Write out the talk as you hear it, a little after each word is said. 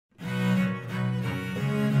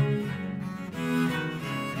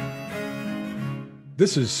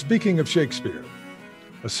This is Speaking of Shakespeare,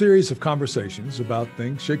 a series of conversations about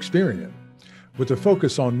things Shakespearean, with a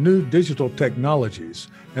focus on new digital technologies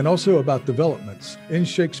and also about developments in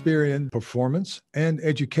Shakespearean performance and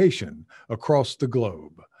education across the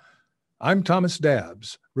globe. I'm Thomas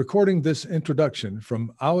Dabbs, recording this introduction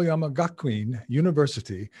from Aoyama Gakuin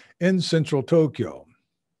University in central Tokyo.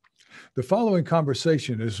 The following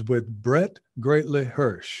conversation is with Brett Greatly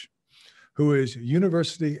Hirsch, who is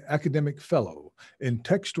University Academic Fellow in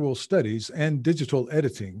Textual Studies and Digital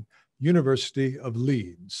Editing, University of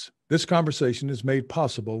Leeds. This conversation is made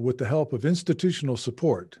possible with the help of institutional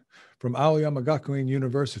support from Aoyama Gakuin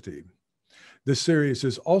University. This series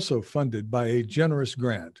is also funded by a generous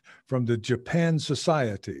grant from the Japan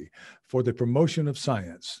Society for the Promotion of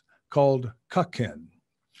Science called Kaken.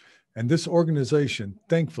 And this organization,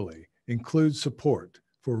 thankfully, includes support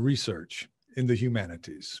for research in the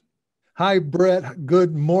humanities. Hi, Brett.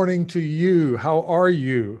 Good morning to you. How are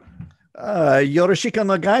you? Yoroshiku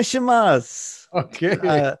onegaishimasu.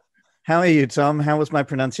 Okay. How are you, Tom? How was my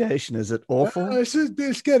pronunciation? Is it awful?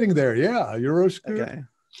 It's getting there. Yeah. Yoroshiku. Okay.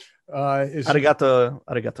 Arigato.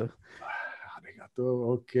 Arigato.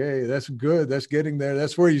 Okay. That's good. That's getting there.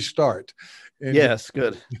 That's where you start. Yes,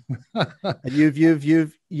 good.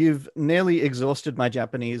 You've nearly exhausted my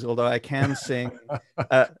Japanese, although I can sing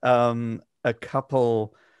a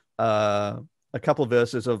couple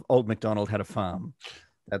verses of Old MacDonald Had a Farm.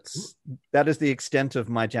 That is the extent of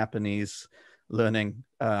my Japanese learning,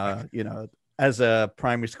 as a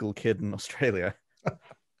primary school kid in Australia.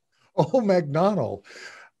 Old MacDonald.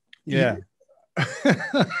 Yeah.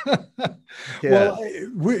 Well,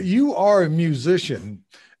 you are a musician,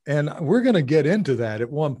 and we're going to get into that at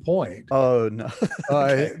one point. Oh, no.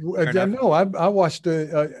 Okay. I watched,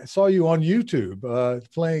 saw you on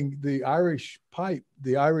YouTube playing the Irish pipe.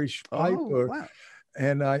 Wow.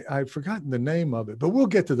 And I've forgotten the name of it, but we'll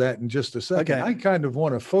get to that in just a second. Okay. I kind of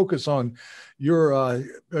want to focus on your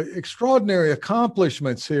extraordinary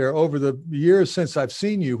accomplishments here over the years since I've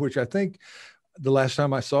seen you, which I think the last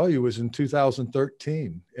time I saw you was in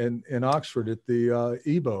 2013 in Oxford at the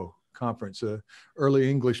EBO conference, Early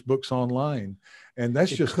English Books Online. And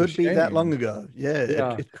that's just could be that long ago.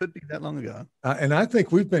 Yeah. It could be that long ago. And I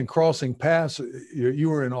think we've been crossing paths. You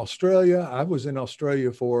were in Australia. I was in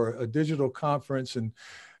Australia for a digital conference, and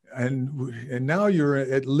now you're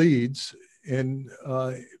at Leeds in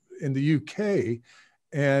the UK,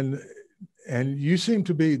 and you seem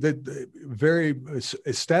to be very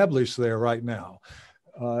established there right now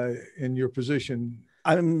in your position.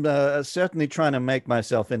 I'm certainly trying to make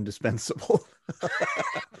myself indispensable.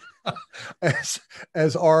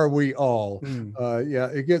 as are we all.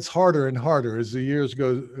 It gets harder and harder as the years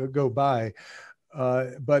go by.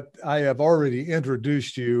 But I have already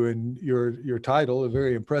introduced you and your title, a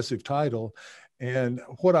very impressive title. And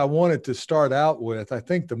what I wanted to start out with, I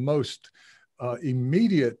think the most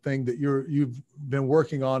immediate thing that you've been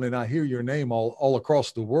working on, and I hear your name all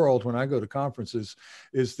across the world when I go to conferences,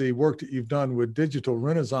 is the work that you've done with Digital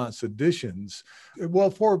Renaissance Editions.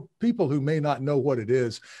 Well, for people who may not know what it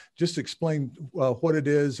is, just explain what it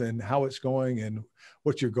is and how it's going and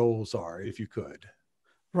what your goals are, if you could.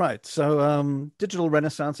 Right. So Digital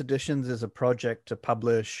Renaissance Editions is a project to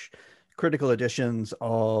publish critical editions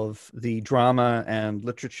of the drama and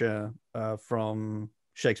literature from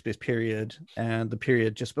Shakespeare's period and the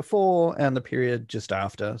period just before and the period just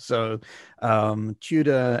after. So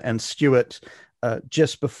Tudor and Stuart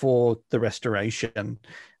just before the Restoration.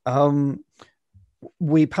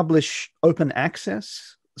 We publish open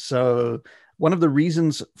access. So one of the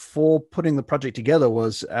reasons for putting the project together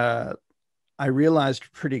was I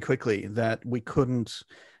realized pretty quickly that we couldn't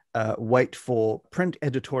wait for print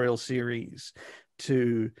editorial series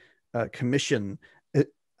to commission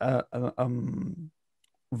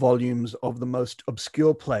volumes of the most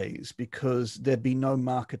obscure plays, because there'd be no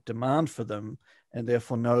market demand for them and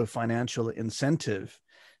therefore no financial incentive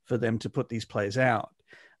for them to put these plays out.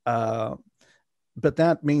 But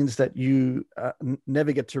that means that you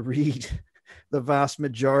never get to read the vast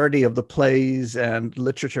majority of the plays and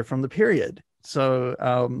literature from the period.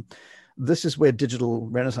 So this is where Digital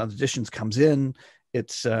Renaissance Editions comes in.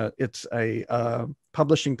 It's a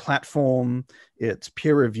publishing platform. It's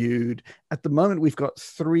peer-reviewed. At the moment, we've got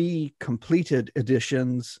 3 completed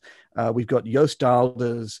editions. We've got Joost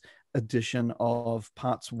Daalder's edition of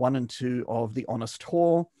parts 1 and 2 of The Honest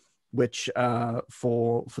Whore, which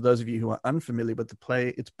for those of you who are unfamiliar with the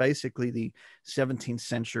play, it's basically the 17th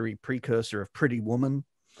century precursor of Pretty Woman.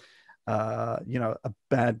 A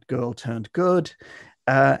bad girl turned good.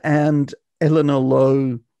 And Eleanor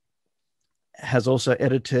Lowe has also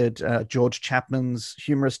edited George Chapman's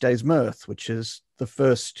Humorous Day's Mirth, which is the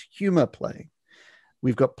first humor play.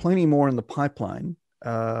 We've got plenty more in the pipeline,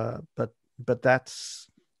 but that's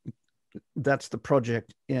the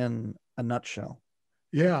project in a nutshell.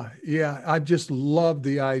 Yeah, I just love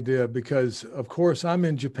the idea because, of course, I'm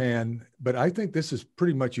in Japan, but I think this is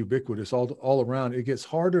pretty much ubiquitous all around. It gets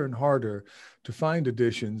harder and harder to find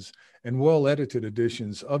editions and well-edited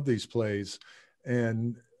editions of these plays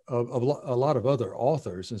and of a lot of other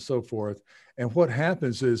authors and so forth. And what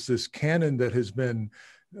happens is this canon that has been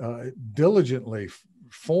diligently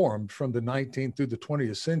formed from the 19th through the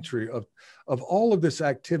 20th century of all of this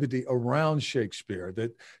activity around Shakespeare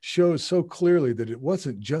that shows so clearly that it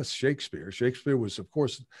wasn't just Shakespeare. Shakespeare was, of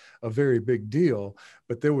course, a very big deal,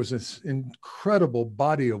 but there was this incredible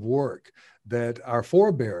body of work that our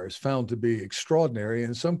forebears found to be extraordinary,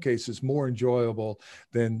 in some cases more enjoyable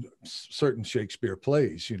than certain Shakespeare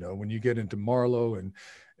plays. You know, when you get into Marlowe and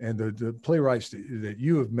the playwrights that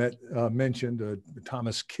you have mentioned,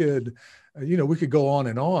 Thomas Kidd, you know, we could go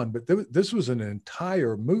on, but this was an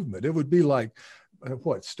entire movement. It would be like,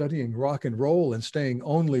 studying rock and roll and staying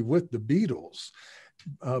only with the Beatles.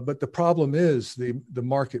 But the problem is the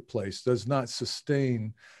marketplace does not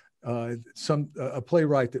sustain a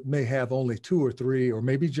playwright that may have only 2 or 3 or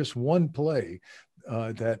maybe just one play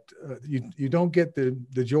that you don't get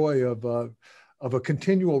the joy of a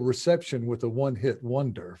continual reception with a one-hit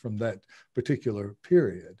wonder from that particular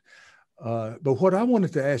period. But what I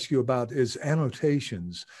wanted to ask you about is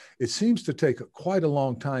annotations. It seems to take quite a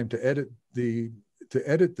long time to edit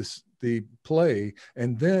the play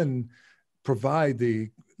and then provide the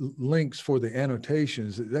links for the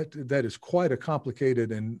annotations. That is quite a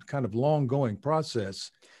complicated and kind of long-going process.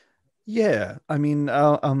 Yeah, I mean, there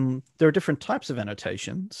are different types of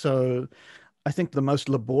annotation. So I think the most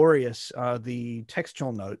laborious are the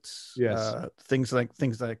textual notes. Yes. Things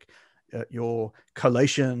like your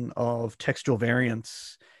collation of textual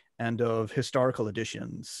variants and of historical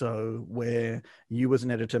editions. So where you as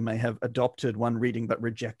an editor may have adopted one reading but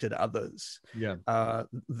rejected others. Yeah.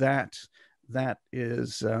 That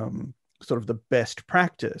is sort of the best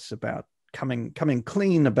practice about coming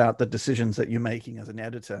clean about the decisions that you're making as an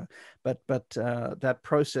editor. But that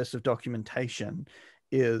process of documentation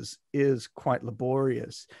is quite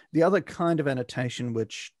laborious. The other kind of annotation,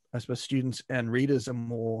 which I suppose students and readers are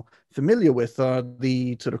more familiar with, are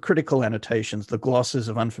the sort of critical annotations, the glosses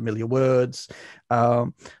of unfamiliar words.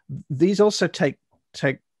 These also take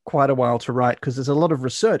quite a while to write because there's a lot of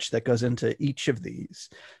research that goes into each of these.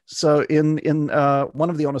 So in one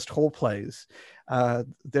of the Honest Hall plays,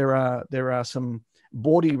 there are some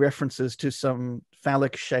bawdy references to some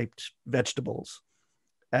phallic-shaped vegetables,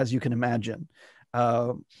 as you can imagine.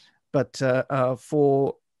 So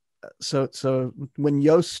when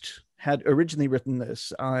Yost had originally written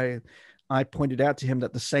this, I pointed out to him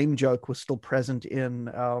that the same joke was still present in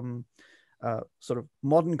sort of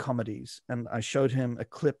modern comedies, and I showed him a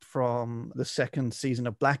clip from the second season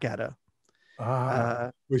of Blackadder.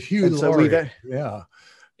 With Hugh Laurie.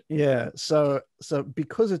 Yeah. So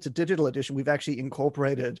because it's a digital edition, we've actually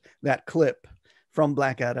incorporated that clip from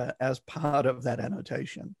Blackadder as part of that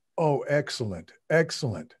annotation. Oh, excellent.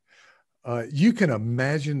 You can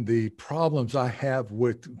imagine the problems I have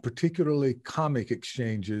with particularly comic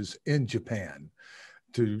exchanges in Japan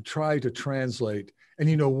to try to translate. And,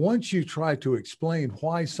 you know, once you try to explain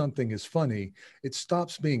why something is funny, it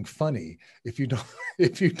stops being funny if you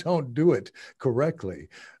don't do it correctly.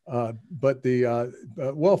 For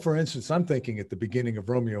instance, I'm thinking at the beginning of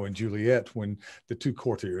Romeo and Juliet, when the two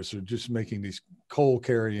courtiers are just making these coal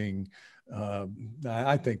carrying,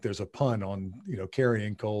 I think there's a pun on, you know,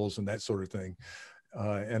 carrying coals and that sort of thing.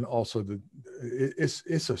 And also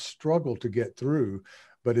it's a struggle to get through,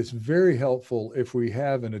 but it's very helpful if we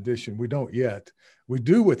have an edition. We don't yet. We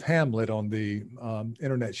do with Hamlet on the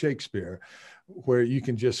Internet Shakespeare, where you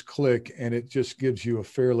can just click and it just gives you a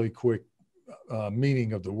fairly quick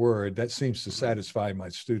meaning of the word. That seems to satisfy my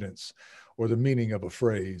students, or the meaning of a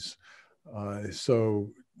phrase.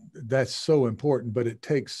 So that's so important, but it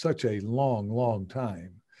takes such a long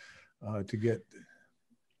time to get.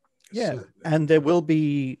 Yeah, and there will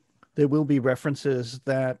be references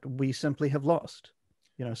that we simply have lost.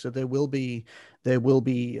 You know, so there will be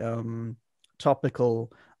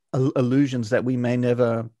topical allusions that we may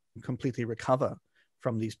never completely recover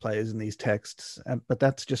from these plays and these texts, but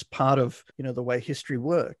that's just part of, you know, the way history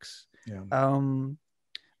works. Yeah.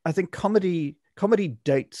 I think comedy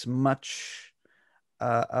dates much.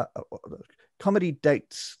 Comedy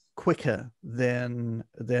dates quicker than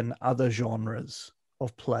other genres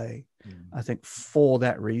of play. I think for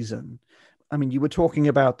that reason. I mean, you were talking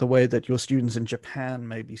about the way that your students in Japan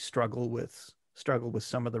maybe struggle with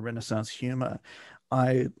some of the Renaissance humor.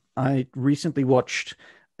 I recently watched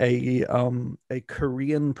a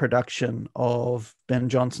Korean production of Ben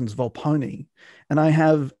Jonson's Volpone, and I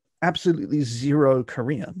have absolutely zero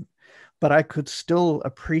Korean, but I could still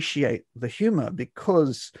appreciate the humor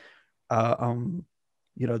because uh, um,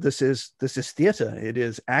 this is theater. It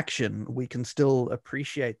is action. We can still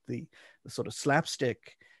appreciate the sort of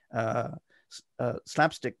uh,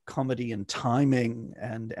 slapstick comedy and timing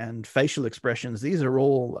and facial expressions. These are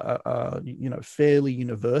all fairly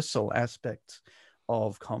universal aspects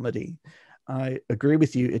of comedy. I agree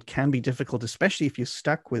with you. It can be difficult, especially if you're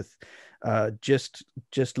stuck with just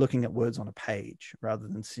looking at words on a page rather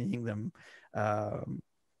than seeing them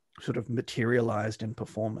sort of materialized in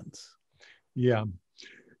performance. Yeah.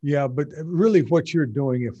 Yeah, but really what you're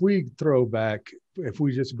doing, if we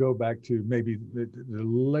just go back to maybe the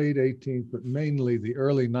late 18th, but mainly the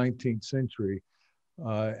early 19th century,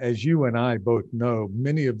 as you and I both know,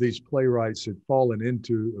 many of these playwrights had fallen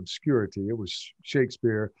into obscurity. It was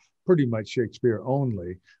Shakespeare, pretty much Shakespeare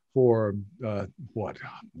only, for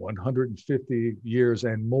 150 years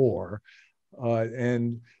and more.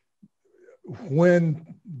 And when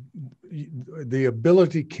the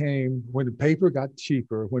ability came, when the paper got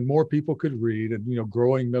cheaper, when more people could read, and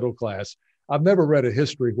growing middle class. I've never read a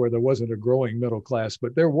history where there wasn't a growing middle class,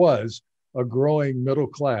 but there was a growing middle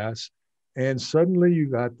class. And suddenly you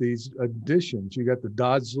got these additions. You got the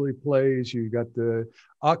Dodsley plays, you got the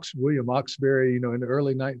William Oxbury, in the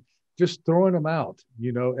early night, just throwing them out,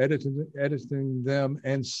 editing them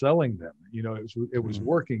and selling them. It was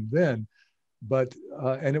working then. But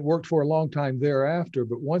and it worked for a long time thereafter.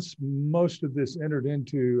 But once most of this entered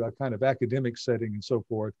into a kind of academic setting and so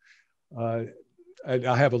forth, I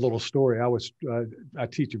have a little story. I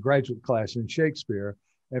teach a graduate class in Shakespeare,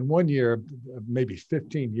 and one year, maybe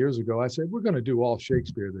 15 years ago, I said, we're going to do all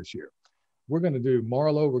Shakespeare this year. We're going to do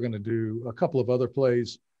Marlowe. We're going to do a couple of other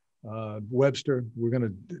plays, Webster. We're going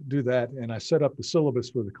to do that. And I set up the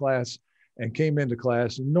syllabus for the class and came into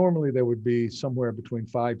class. And normally there would be somewhere between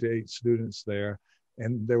 5 to 8 students there.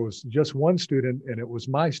 And there was just one student, and it was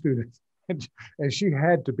my student. And she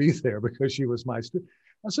had to be there because she was my student.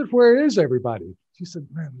 I said, where is everybody? She said,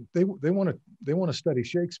 man, they want to study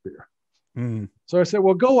Shakespeare. Mm. So I said,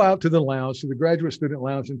 well, go out to the lounge, to the graduate student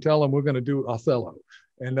lounge, and tell them we're going to do Othello.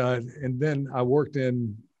 And then I worked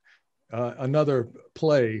in another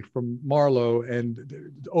play from Marlowe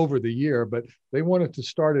and over the year, but they wanted to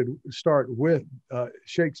start with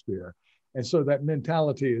Shakespeare. And so that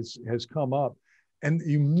mentality has come up, and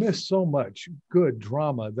you miss so much good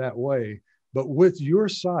drama that way. But with your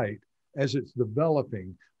site, as it's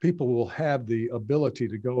developing, people will have the ability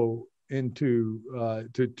to go into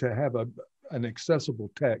to have an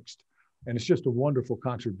accessible text. And it's just a wonderful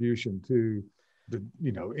contribution to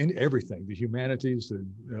in everything, the humanities,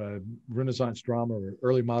 the Renaissance drama or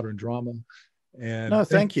early modern drama. And no,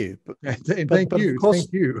 thank you. Thank you.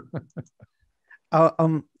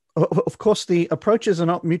 Of course, the approaches are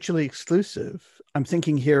not mutually exclusive. I'm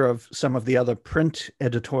thinking here of some of the other print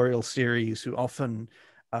editorial series who often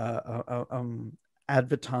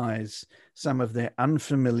advertise some of their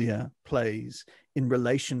unfamiliar plays in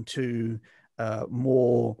relation to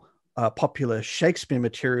more popular Shakespeare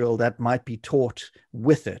material that might be taught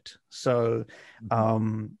with it. So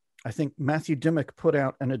I think Matthew Dimmock put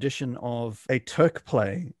out an edition of a Turk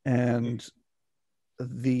play, and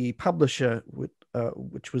the publisher,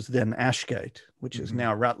 which was then Ashgate, which is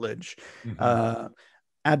now Routledge,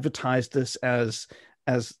 advertised this as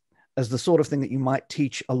the sort of thing that you might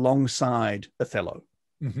teach alongside Othello.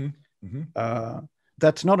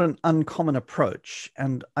 That's not an uncommon approach.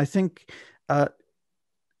 And I think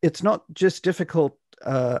it's not just difficult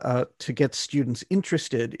to get students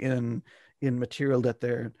interested in material that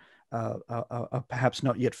they're perhaps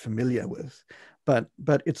not yet familiar with, but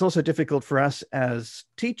it's also difficult for us as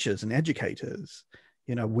teachers and educators.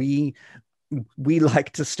 We like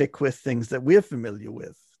to stick with things that we're familiar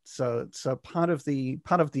with. So part of the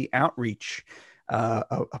outreach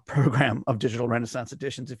a program of Digital Renaissance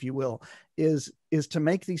Editions, if you will, is to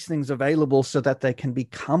make these things available so that they can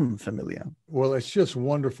become familiar. Well, it's just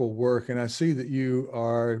wonderful work. And I see that you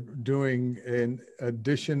are doing an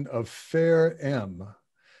edition of Fair M.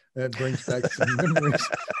 That brings back some memories.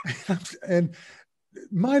 And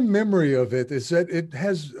my memory of it is that it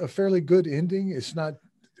has a fairly good ending. It's not,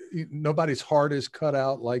 nobody's heart is cut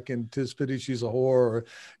out like in 'Tis Pity She's a Whore, or,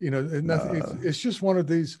 nothing. It's just one of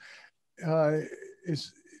these,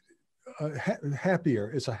 it's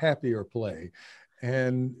happier. It's a happier play.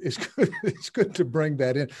 And it's good, it's good to bring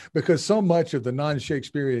that in because so much of the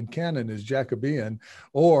non-Shakespearean canon is Jacobean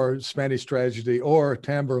or Spanish tragedy or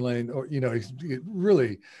Tamburlaine, or, it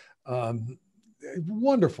really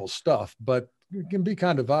wonderful stuff, but it can be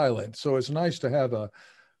kind of violent. So it's nice to have a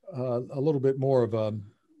little bit more of a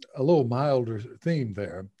little milder theme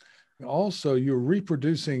there. Also, you're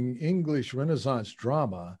reproducing English Renaissance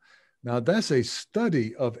drama. Now, that's a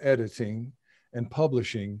study of editing and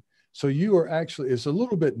publishing. So you are actually, it's a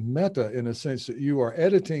little bit meta in a sense that you are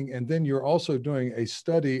editing, and then you're also doing a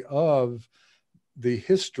study of the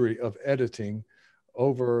history of editing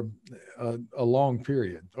over a long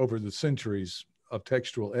period, over the centuries of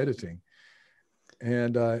textual editing,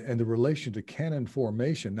 and the relation to canon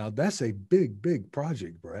formation. Now, that's a big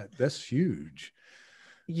project, Brett. That's huge.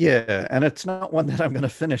 Yeah, and it's not one that I'm going to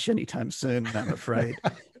finish anytime soon, I'm afraid.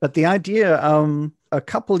 But the idea, a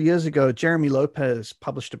couple years ago, Jeremy Lopez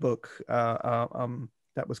published a book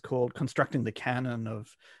that was called Constructing the Canon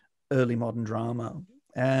of Early Modern Drama.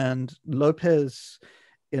 And Lopez,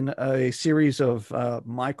 in a series of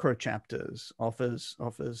micro chapters, offers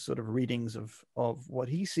sort of readings of what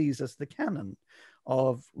he sees as the canon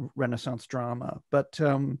of Renaissance drama. But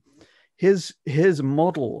his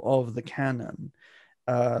model of the canon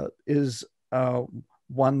is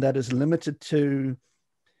one that is limited to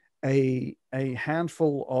a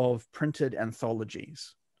handful of printed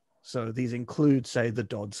anthologies. So these include, say, the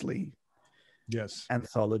Dodsley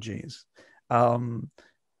anthologies. And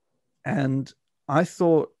I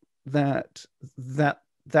thought that's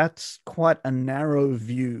quite a narrow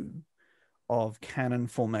view of canon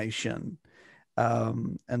formation.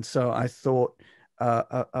 And so I thought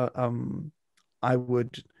I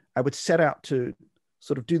would set out to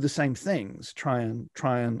sort of do the same things, try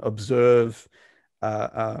and observe,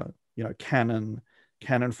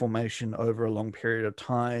 canon formation over a long period of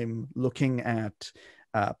time, looking at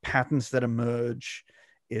patterns that emerge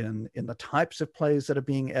in the types of plays that are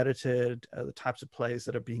being edited, the types of plays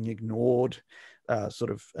that are being ignored,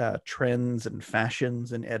 trends and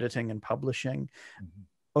fashions in editing and publishing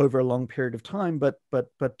over a long period of time, but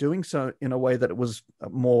doing so in a way that it was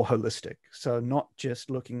more holistic. So not just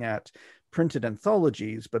looking at printed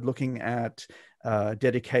anthologies, but looking at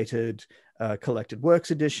dedicated collected works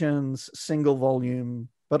editions, single volume,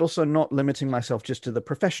 but also not limiting myself just to the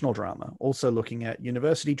professional drama, also looking at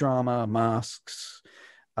university drama, masques,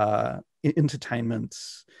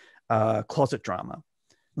 entertainments, closet drama.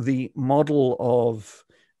 The model of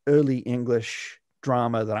early English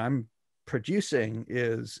drama that I'm producing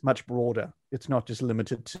is much broader. It's not just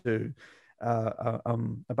limited to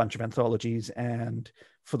a bunch of anthologies and,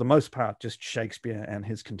 for the most part, just Shakespeare and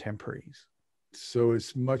his contemporaries. So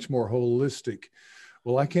it's much more holistic.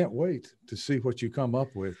 Well, I can't wait to see what you come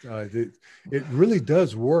up with. It really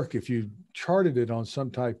does work if you charted it on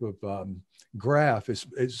some type of graph. It's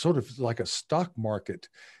sort of like a stock market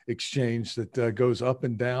exchange that goes up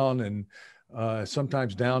and down, and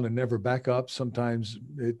sometimes down and never back up. Sometimes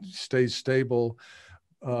it stays stable.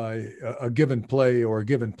 A given play or a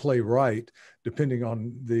given playwright, depending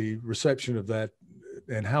on the reception of that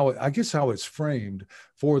and how it's framed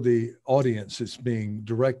for the audience it's being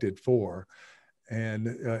directed for.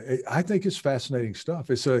 And I think it's fascinating stuff.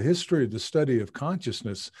 It's a history of the study of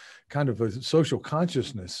consciousness, kind of a social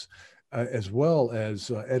consciousness, as well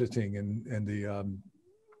as editing and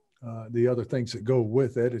the other things that go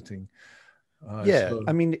with editing.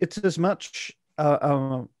 I mean, it's as much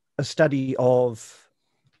a study of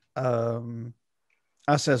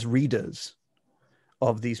us as readers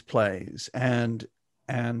of these plays and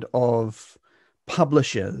of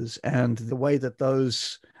publishers and the way that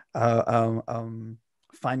those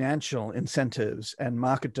financial incentives and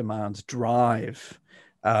market demands drive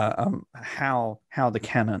how the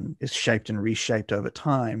canon is shaped and reshaped over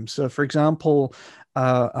time. So, for example,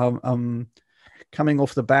 coming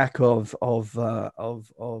off the back of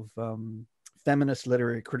feminist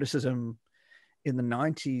literary criticism in the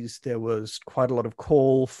 90s, there was quite a lot of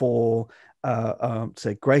call for,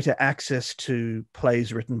 say, greater access to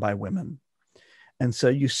plays written by women. And so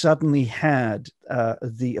you suddenly had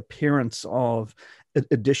the appearance of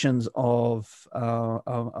editions of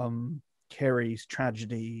Carey's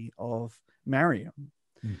tragedy of Mariam.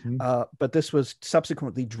 Mm-hmm. But this was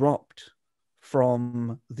subsequently dropped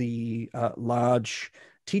from the large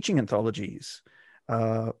teaching anthologies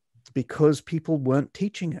because people weren't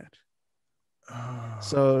teaching it.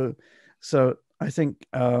 So I think,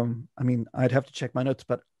 I'd have to check my notes,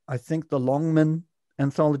 but I think the Longman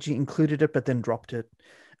anthology included it, but then dropped it.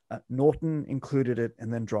 Norton included it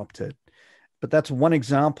and then dropped it. But that's one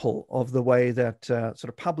example of the way that sort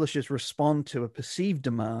of publishers respond to a perceived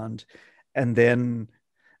demand and then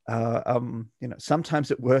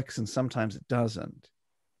sometimes it works and sometimes it doesn't.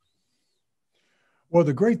 Well,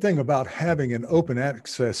 the great thing about having an open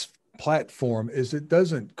access platform is it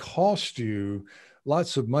doesn't cost you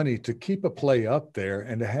lots of money to keep a play up there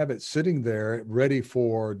and to have it sitting there ready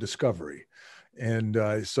for discovery. And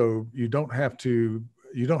so you don't have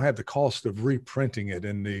the cost of reprinting it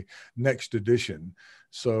in the next edition.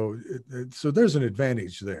 So there's an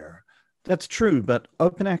advantage there. That's true, but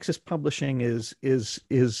open access publishing is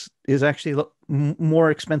actually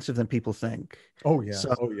more expensive than people think. Oh yeah.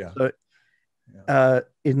 So,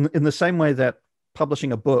 in the same way that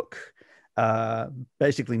publishing a book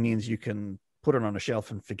basically means you can put it on a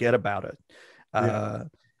shelf and forget about it.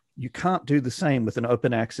 You can't do the same with an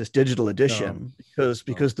open access digital edition because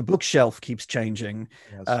the bookshelf keeps changing.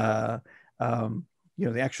 Yes.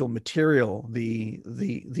 The actual material,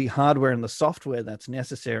 the hardware and the software that's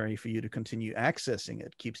necessary for you to continue accessing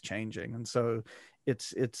it keeps changing, and so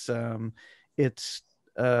it's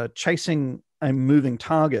chasing a moving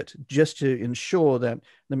target just to ensure that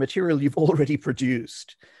the material you've already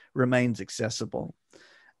produced remains accessible.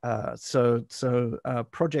 So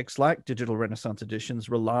projects like Digital Renaissance Editions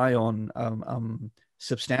rely on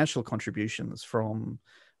substantial contributions from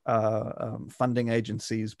funding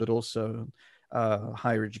agencies, but also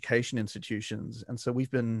higher education institutions. And so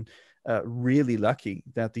we've been really lucky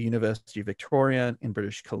that the University of Victoria in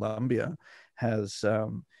British Columbia has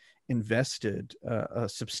invested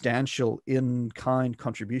substantial in-kind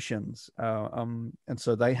contributions. And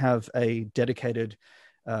so they have a dedicated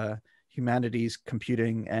humanities,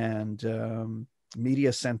 computing, and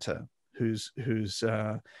media center whose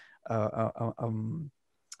sort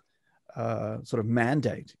of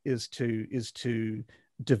mandate is to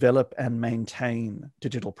develop and maintain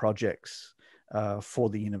digital projects for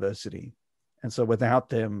the university. And so without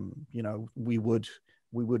them, we would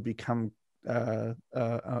become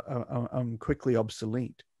quickly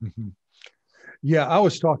obsolete. Mm-hmm. Yeah, I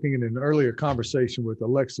was talking in an earlier conversation with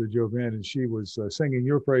Alexa Jovan, and she was singing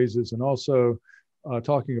your praises and also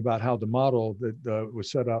talking about how the model that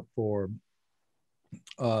was set up for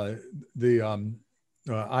the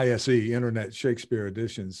ISE, Internet Shakespeare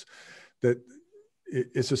Editions, that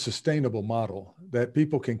it's a sustainable model that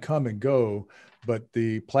people can come and go, but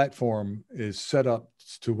the platform is set up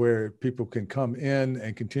to where people can come in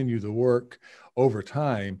and continue the work over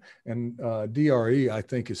time. And DRE, I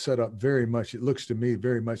think, is set up very much, it looks to me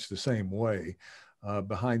very much the same way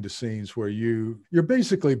behind the scenes, where you're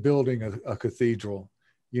basically building a cathedral.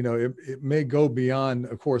 It may go beyond,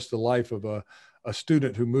 of course, the life of a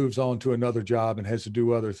student who moves on to another job and has to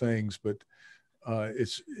do other things, but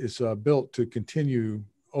it's built to continue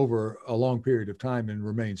over a long period of time and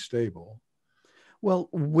remain stable. Well,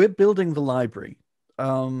 we're building the library.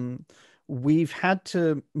 We've had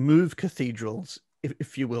to move cathedrals,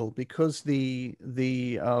 if you will, because the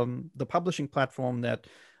publishing platform that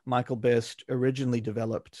Michael Best originally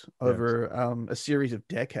developed over a series of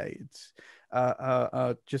decades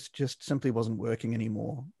just simply wasn't working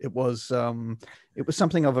anymore. It was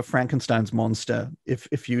something of a Frankenstein's monster,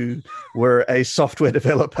 if you were a software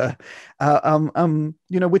developer,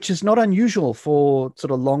 which is not unusual for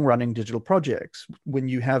sort of long-running digital projects. When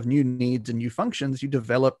you have new needs and new functions, you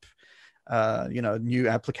develop new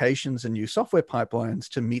applications and new software pipelines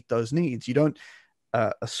to meet those needs. You don't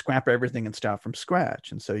scrap everything and start from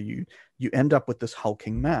scratch, and so you end up with this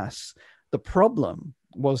hulking mass. The problem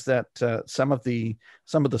was that some of the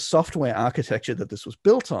software architecture that this was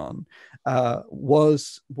built on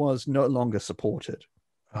was no longer supported,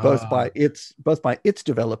 both by its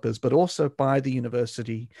developers, but also by the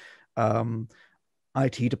university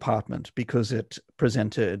IT department, because it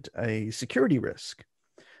presented a security risk.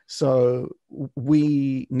 So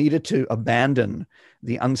we needed to abandon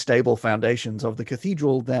the unstable foundations of the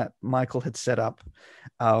cathedral that Michael had set up.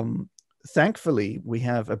 Thankfully, we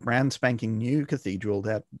have a brand spanking new cathedral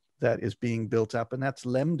that is being built up, and that's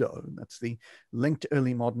Lemdo. That's the Linked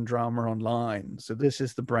Early Modern Drama Online. So this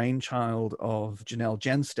is the brainchild of Janelle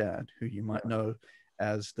Genstad, who you might know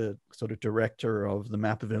as the sort of director of the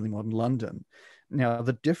Map of Early Modern London. Now,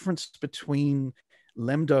 the difference between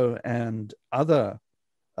Lemdo and other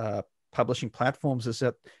publishing platforms is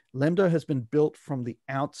that Lemdo has been built from the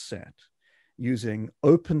outset using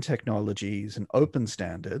open technologies and open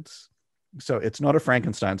standards. So it's not a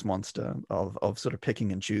Frankenstein's monster of sort of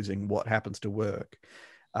picking and choosing what happens to work.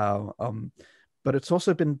 But it's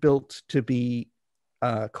also been built to be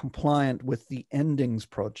compliant with the Endings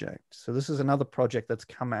project. So this is another project that's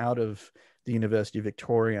come out of the University of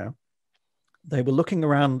Victoria. They were looking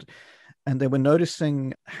around and they were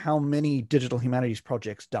noticing how many digital humanities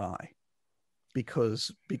projects die.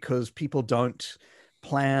 because people don't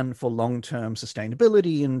plan for long-term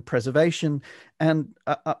sustainability and preservation. And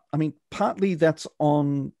I mean, partly that's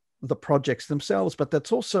on the projects themselves, but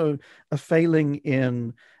that's also a failing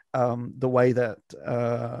in the way that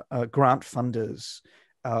grant funders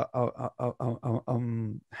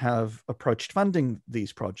have approached funding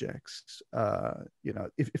these projects.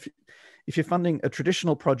 If you're funding a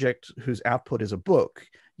traditional project whose output is a book,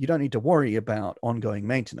 you don't need to worry about ongoing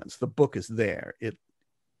maintenance. The book is there.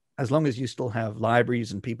 As long as you still have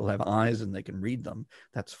libraries and people have eyes and they can read them,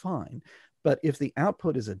 that's fine. But if the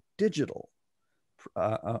output is a digital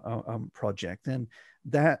project, then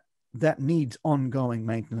that needs ongoing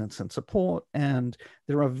maintenance and support. And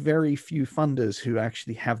there are very few funders who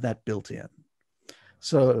actually have that built in.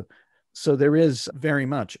 So there is very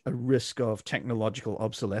much a risk of technological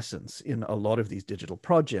obsolescence in a lot of these digital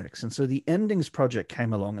projects. And so the Endings project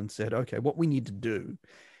came along and said, okay, what we need to do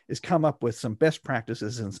is come up with some best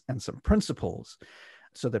practices and some principles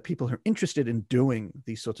so that people who are interested in doing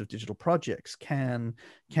these sorts of digital projects can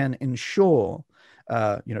ensure,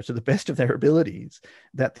 to the best of their abilities,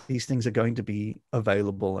 that these things are going to be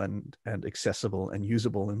available and accessible and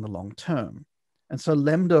usable in the long term. And so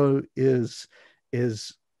Lemdo is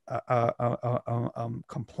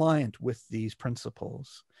compliant with these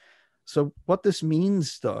principles. So what this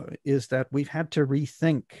means, though, is that we've had to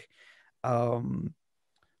rethink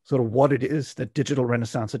sort of what it is that Digital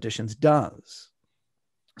Renaissance Editions does.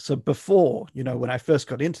 So before, when I first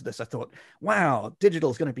got into this, I thought, wow, digital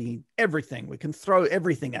is going to be everything. We can throw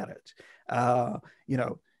everything at it.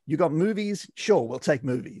 You got movies, sure, we'll take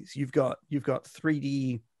movies. You've got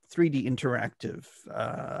 3D interactive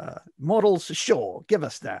models, sure, give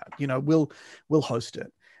us that. We'll host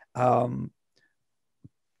it.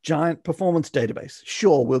 Giant performance database,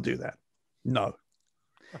 sure, we'll do that. No.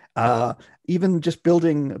 Even just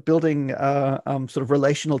building sort of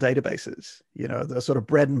relational databases, the sort of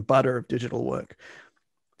bread and butter of digital work,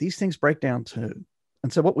 these things break down too.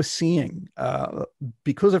 And so what we're seeing,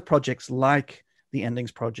 because of projects like the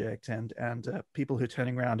Endings project and people who are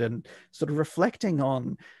turning around and sort of reflecting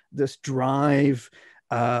on this drive,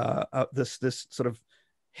 this sort of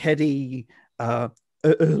heady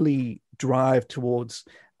early drive towards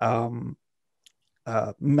maximism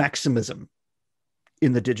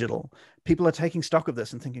in the digital, people are taking stock of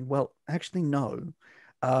this and thinking, well, actually, no.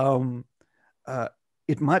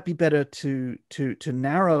 It might be better to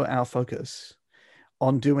narrow our focus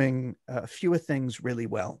on doing fewer things really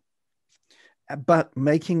well, but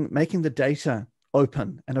making the data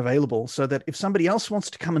open and available so that if somebody else wants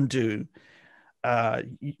to come and do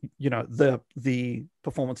the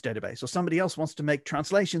performance database, or somebody else wants to make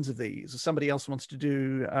translations of these, or somebody else wants to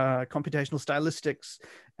do computational stylistics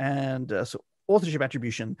and authorship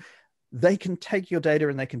attribution, they can take your data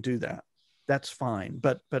and they can do that. That's fine.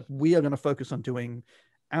 But we are going to focus on doing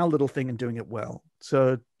our little thing and doing it well.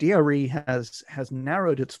 So DRE has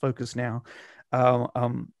narrowed its focus now.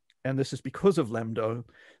 And this is because of Lemdo.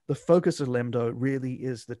 The focus of Lemdo really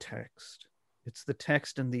is the text. It's the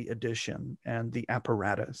text and the edition and the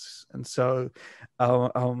apparatus. And so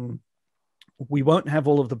we won't have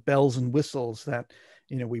all of the bells and whistles that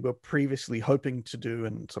we were previously hoping to do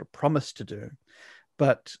and sort of promised to do.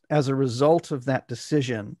 But as a result of that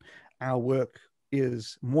decision, our work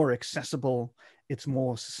is more accessible, it's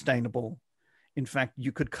more sustainable. In fact,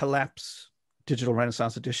 you could collapse Digital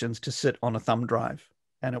Renaissance Editions to sit on a thumb drive,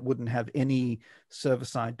 and it wouldn't have any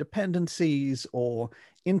server-side dependencies or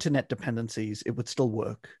internet dependencies. It would still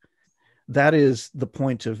work. That is the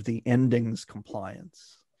point of the Endings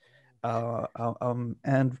compliance.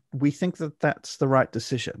 And we think that that's the right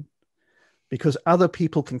decision, because other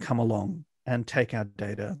people can come along and take our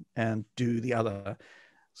data and do the other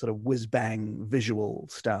sort of whiz-bang visual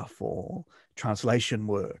stuff or translation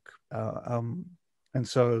work. And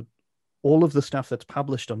so all of the stuff that's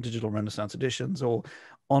published on Digital Renaissance Editions or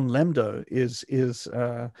on Lemdo is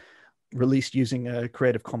released using a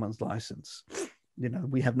Creative Commons license.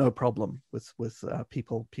 We have no problem with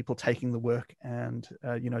people taking the work and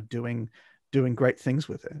doing great things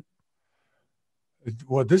with it.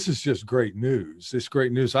 Well, this is just great news. It's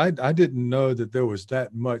great news. I didn't know that there was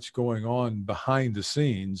that much going on behind the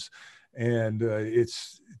scenes, and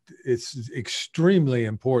it's extremely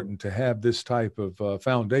important to have this type of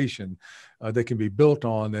foundation that can be built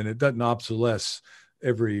on, and it doesn't obsolesce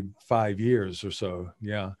every 5 years or so.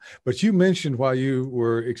 Yeah. But you mentioned while you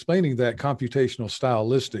were explaining that computational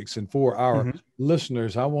stylistics, and for our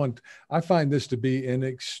listeners, I find this to be an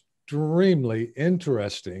extremely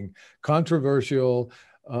interesting, controversial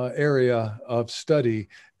area of study,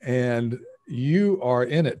 and you are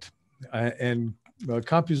in it. And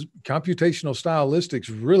computational stylistics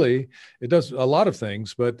really, it does a lot of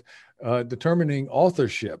things, but determining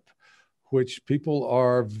authorship, which people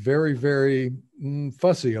are very, very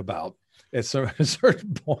fussy about at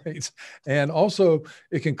certain points. And also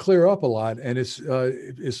it can clear up a lot. And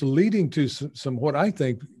it's leading to some what I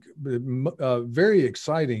think very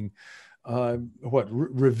exciting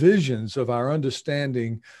revisions of our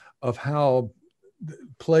understanding of how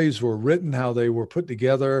plays were written, how they were put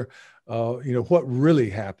together, what really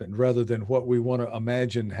happened rather than what we want to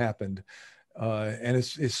imagine happened. And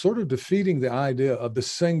it's sort of defeating the idea of the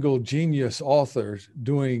single genius author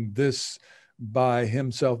doing this by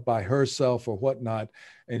himself, by herself, or whatnot,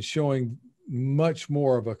 and showing much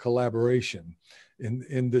more of a collaboration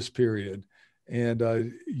in this period. And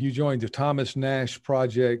you joined the Thomas Nash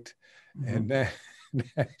Project, and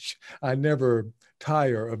Nash, I never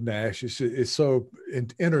tire of Nash. It's so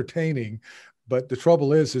entertaining, but the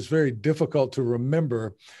trouble is, it's very difficult to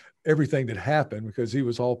remember everything that happened because he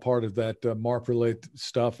was all part of that MARP-related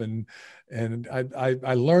stuff, and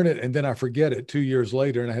I learn it and then I forget it 2 years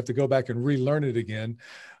later, and I have to go back and relearn it again.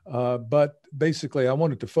 But basically, I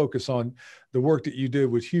wanted to focus on the work that you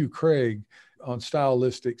did with Hugh Craig on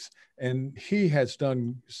stylistics, and he has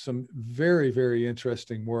done some very, very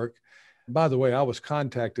interesting work. By the way, I was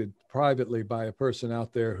contacted privately by a person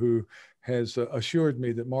out there who has assured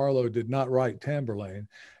me that Marlowe did not write Tamburlaine,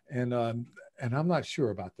 and I'm not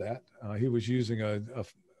sure about that. He was using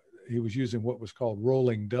what was called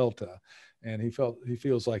rolling delta, and he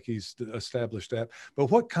feels like he's established that.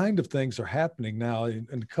 But what kind of things are happening now in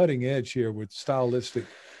the cutting edge here with stylistic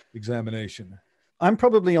examination? I'm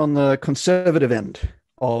probably on the conservative end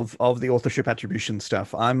of the authorship attribution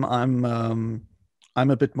stuff. I'm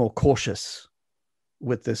a bit more cautious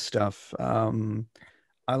with this stuff.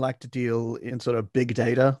 I like to deal in sort of big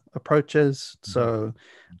data approaches. So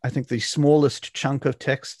I think the smallest chunk of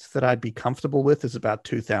text that I'd be comfortable with is about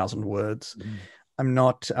 2,000 words. I'm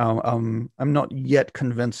not yet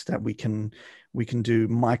convinced that we can do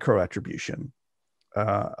micro attribution.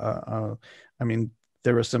 I mean,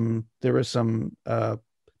 there are some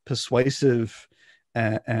persuasive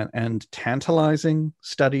and tantalizing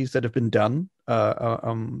studies that have been done,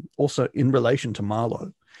 also in relation to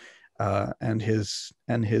Marlowe. And his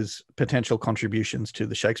potential contributions to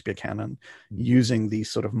the Shakespeare canon using these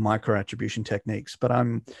sort of micro attribution techniques, but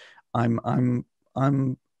I'm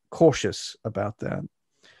cautious about that.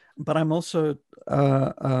 But I'm also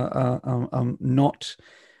not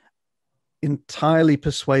entirely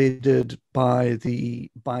persuaded by the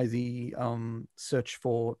search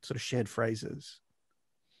for sort of shared phrases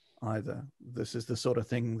either. This is the sort of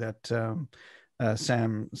thing that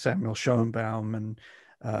Samuel Schoenbaum and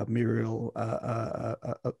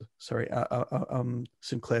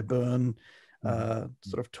Sinclair Byrne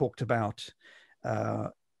sort of talked about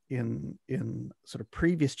in sort of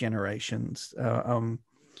previous generations.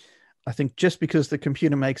 I think just because the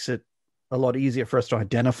computer makes it a lot easier for us to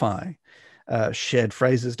identify shared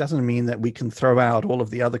phrases doesn't mean that we can throw out all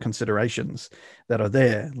of the other considerations that are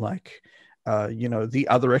there, like the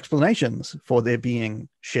other explanations for there being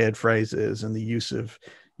shared phrases and the use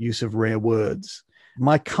of rare words.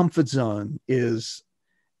 My comfort zone is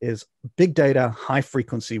big data, high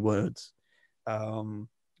frequency words,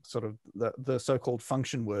 sort of the so-called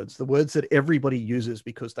function words, the words that everybody uses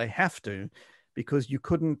because they have to, because you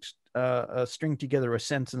couldn't string together a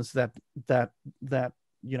sentence that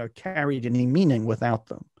carried any meaning without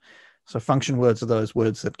them. So function words are those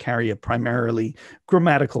words that carry a primarily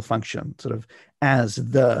grammatical function, sort of as,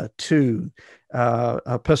 the, to,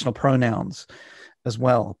 personal pronouns as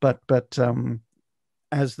well. But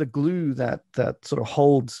as the glue that sort of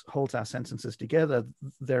holds our sentences together,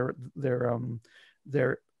 they're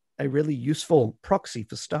a really useful proxy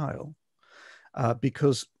for style,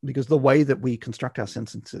 because the way that we construct our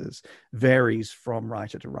sentences varies from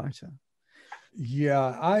writer to writer.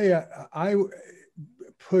 Yeah, I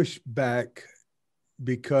push back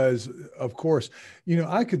because, of course,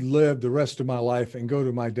 I could live the rest of my life and go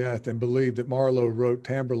to my death and believe that Marlowe wrote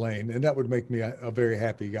Tamburlaine, and that would make me a very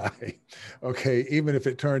happy guy. Okay, even if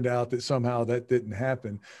it turned out that somehow that didn't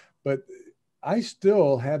happen. But I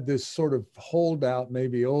still have this sort of holdout,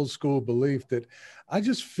 maybe old school belief that I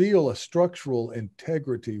just feel a structural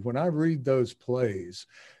integrity when I read those plays,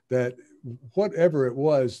 that whatever it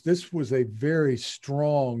was, this was a very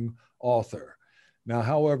strong author. Now,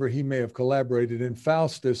 however, he may have collaborated in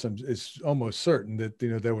Faustus, and it's almost certain that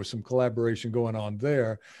there was some collaboration going on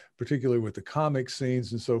there, particularly with the comic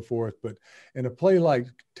scenes and so forth. But in a play like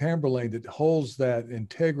Tamburlaine that holds that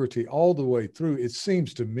integrity all the way through, it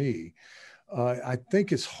seems to me, I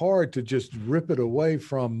think it's hard to just rip it away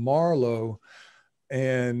from Marlowe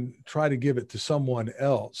and try to give it to someone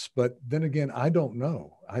else. But then again, I don't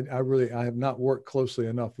know. I have not worked closely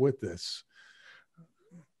enough with this.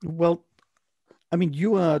 Well, I mean,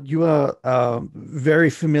 you are very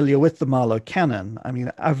familiar with the Marlowe canon. I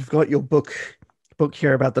mean, I've got your book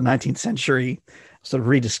here about the 19th century sort of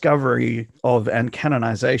rediscovery of and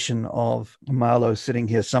canonization of Marlowe sitting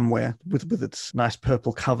here somewhere with its nice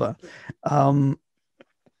purple cover.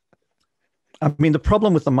 I mean, the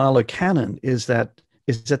problem with the Marlowe canon is that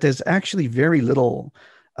there's actually very little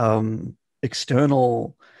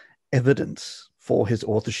external evidence for his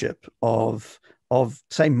authorship of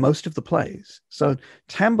say most of the plays. So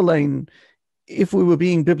Tamburlaine, if we were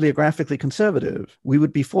being bibliographically conservative, we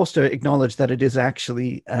would be forced to acknowledge that it is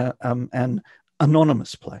actually an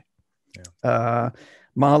anonymous play. Yeah.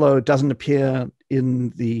 Marlowe doesn't appear in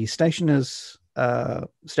the stationer's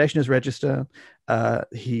register.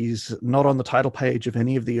 He's not on the title page of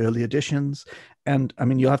any of the early editions. And I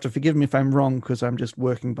mean, you'll have to forgive me if I'm wrong because I'm just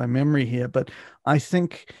working by memory here, but I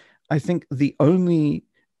think the only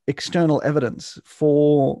external evidence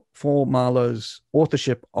for Marlowe's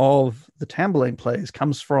authorship of the Tamburlaine plays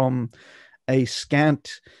comes from a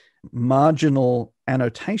scant marginal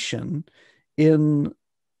annotation in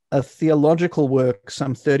a theological work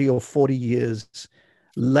some 30 or 40 years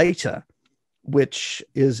later, which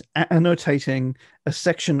is annotating a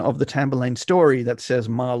section of the Tamburlaine story that says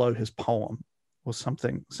Marlowe his poem or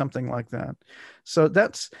something like that. So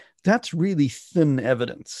that's really thin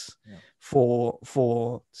evidence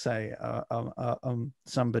for say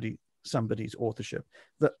somebody's authorship.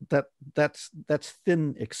 That's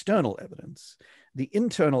thin external evidence. The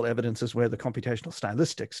internal evidence is where the computational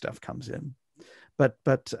stylistic stuff comes in. But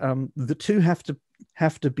the two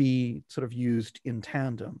have to be sort of used in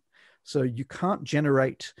tandem. So you can't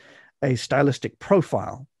generate a stylistic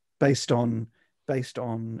profile based on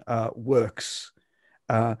works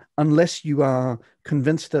unless you are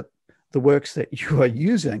convinced that the works that you are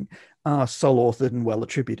using are sole authored and well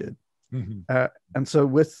attributed. Mm-hmm. And so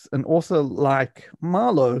with an author like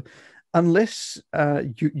Marlowe, unless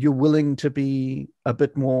you're willing to be a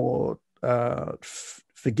bit more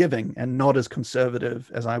forgiving and not as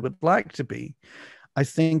conservative as I would like to be, I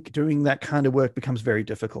think doing that kind of work becomes very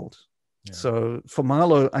difficult. Yeah. So for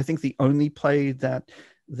Marlowe, I think the only play that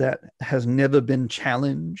has never been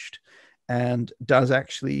challenged and does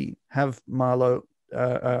actually have Marlowe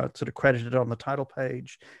sort of credited on the title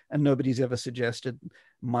page, and nobody's ever suggested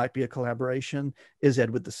might be a collaboration, is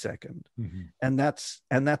Edward II. Mm-hmm. And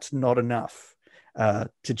that's not enough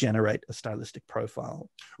to generate a stylistic profile.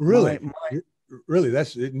 Really? Really,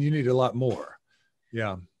 you need a lot more.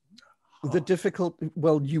 Yeah.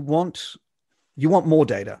 You want more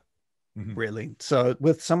data. Mm-hmm. Really. So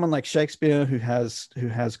with someone like Shakespeare who has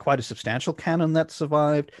quite a substantial canon that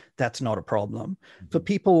survived, that's not a problem. Mm-hmm. For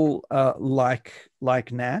people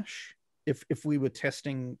like Nash, if we were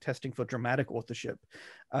testing for dramatic authorship,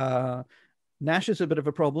 Nash is a bit of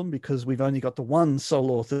a problem because we've only got the one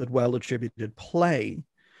sole authored, well attributed play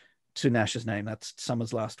to Nash's name. That's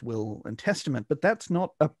Summer's Last Will and Testament, but that's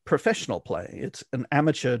not a professional play. It's an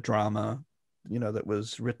amateur drama, that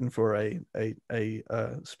was written for a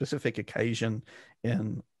specific occasion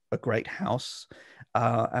in a great house.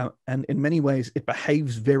 And in many ways, it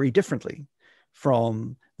behaves very differently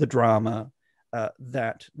from the drama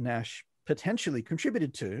that Nash potentially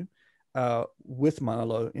contributed to with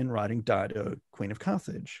Marlowe in writing Dido, Queen of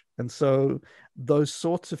Carthage. And so those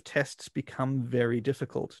sorts of tests become very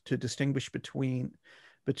difficult to distinguish between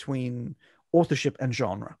authorship and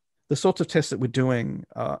genre. The sorts of tests that we're doing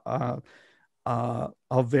are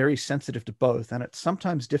very sensitive to both, and it's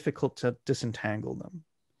sometimes difficult to disentangle them.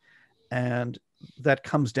 And that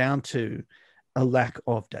comes down to a lack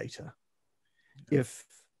of data. If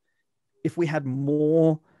we had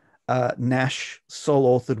more Nash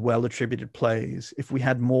sole-authored, well-attributed plays, if we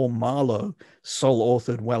had more Marlowe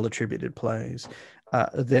sole-authored, well-attributed plays,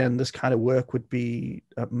 then this kind of work would be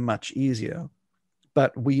much easier.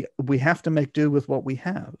 But we have to make do with what we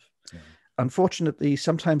have. Yeah. Unfortunately,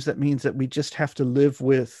 sometimes that means that we just have to live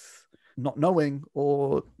with not knowing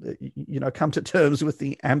or, come to terms with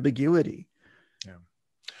the ambiguity. Yeah.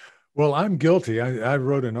 Well, I'm guilty. I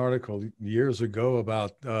wrote an article years ago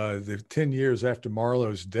about the 10 years after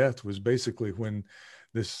Marlowe's death was basically when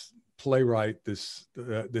this playwright, this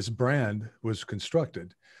brand was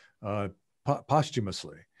constructed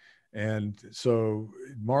posthumously. And so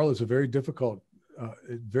Marlowe's a very difficult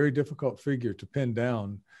figure to pin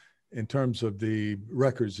down in terms of the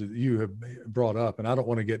records that you have brought up. And I don't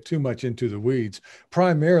want to get too much into the weeds,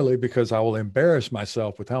 primarily because I will embarrass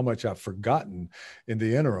myself with how much I've forgotten in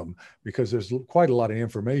the interim, because there's quite a lot of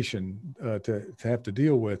information to have to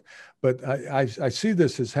deal with. But I see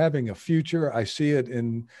this as having a future. I see it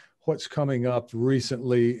in what's coming up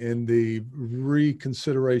recently in the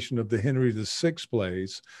reconsideration of the Henry VI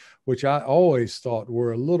plays, which I always thought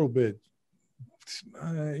were a little bit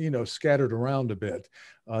scattered around a bit.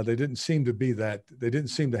 They didn't seem to be that, they didn't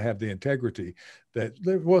seem to have the integrity that,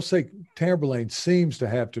 well, say Tamburlaine seems to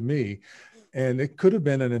have to me. And it could have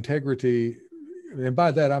been an integrity, and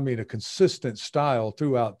by that I mean a consistent style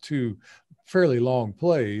throughout two fairly long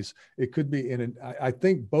plays. It could be I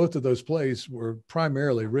think both of those plays were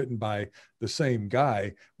primarily written by the same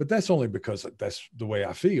guy, but that's only because that's the way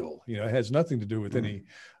I feel. It has nothing to do with any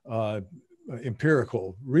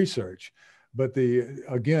empirical research. But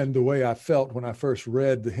the way I felt when I first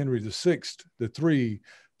read the Henry VI, the three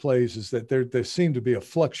plays, is that there seemed to be a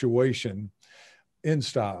fluctuation in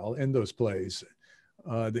style in those plays.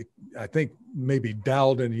 I think maybe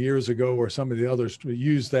Dowden years ago or some of the others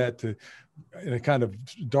used that in a kind of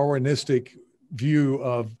Darwinistic view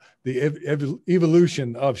of the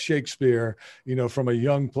evolution of Shakespeare, from a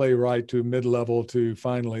young playwright to mid-level to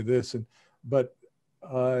finally this. But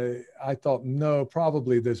I thought, no,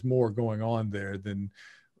 probably there's more going on there than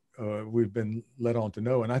we've been led on to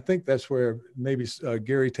know. And I think that's where maybe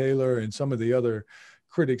Gary Taylor and some of the other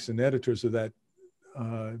critics and editors of that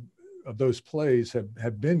of those plays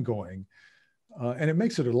have been going. And it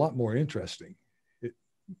makes it a lot more interesting. It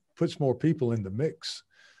puts more people in the mix.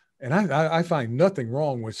 And I find nothing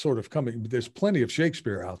wrong with sort of coming, there's plenty of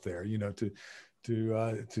Shakespeare out there, to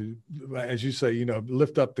as you say,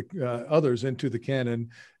 lift up the others into the canon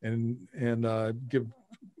and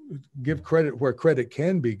give credit where credit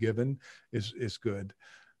can be given is good.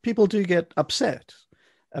 People do get upset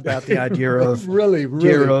about the idea of really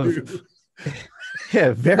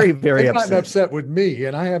yeah, very, very They've upset. gotten upset with me,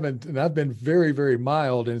 and I've been very, very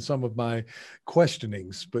mild in some of my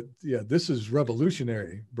questionings. But yeah, this is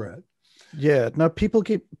revolutionary, Brett. Yeah, no, people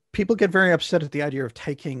get very upset at the idea of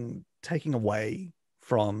taking away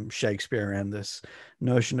from Shakespeare and this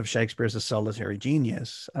notion of Shakespeare as a solitary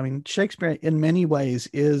genius. I mean, Shakespeare in many ways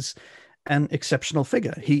is an exceptional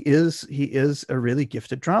figure. He is a really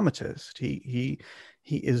gifted dramatist. He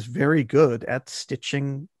is very good at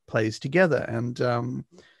stitching plays together. And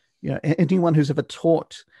anyone who's ever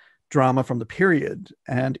taught drama from the period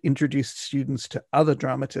and introduced students to other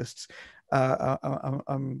dramatists,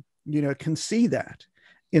 can see that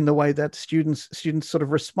in the way that students sort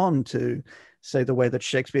of respond to, say, the way that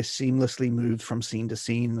Shakespeare seamlessly moved from scene to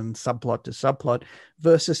scene and subplot to subplot,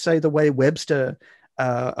 versus, say, the way Webster,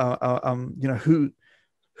 who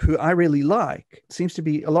I really like, seems to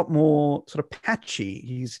be a lot more sort of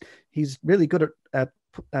patchy. He's really good at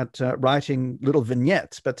writing little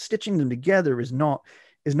vignettes, but stitching them together is not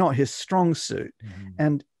his strong suit. Mm-hmm.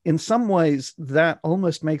 And in some ways, that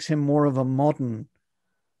almost makes him more of a modern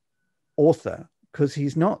author, because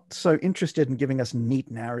he's not so interested in giving us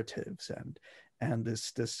neat narratives and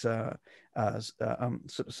this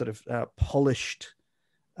polished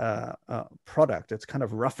product. It's kind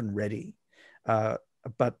of rough and ready,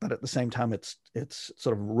 but at the same time, it's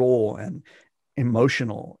sort of raw and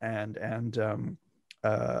emotional and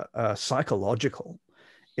psychological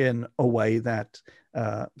in a way that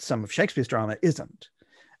some of Shakespeare's drama isn't.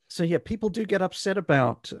 So yeah, people do get upset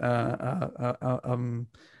about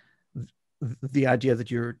the idea that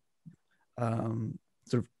you're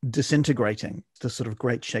sort of disintegrating the sort of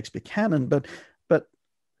great Shakespeare canon, but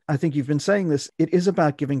I think you've been saying this, it is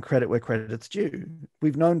about giving credit where credit's due.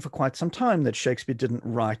 We've known for quite some time that Shakespeare didn't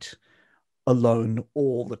write alone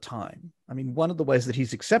all the time. I mean, one of the ways that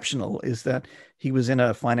he's exceptional is that he was in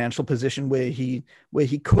a financial position where he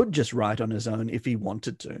could just write on his own if he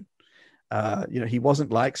wanted to. He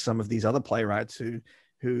wasn't like some of these other playwrights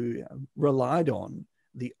who relied on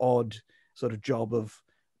the odd sort of job of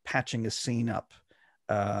patching a scene up,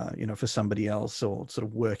 for somebody else, or sort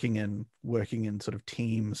of working in sort of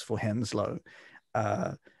teams for Henslowe,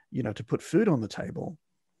 to put food on the table.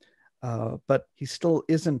 But he still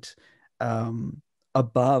isn't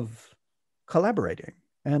above collaborating.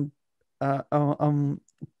 And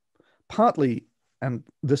partly, and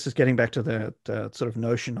this is getting back to the sort of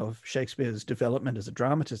notion of Shakespeare's development as a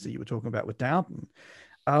dramatist that you were talking about with Dowden,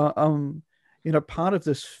 part of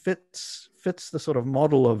this fits the sort of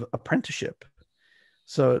model of apprenticeship.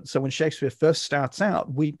 So when Shakespeare first starts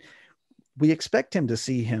out, we expect him to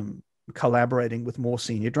see him collaborating with more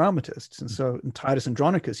senior dramatists. And so in Titus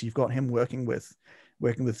Andronicus, you've got him working with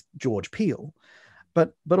George Peele.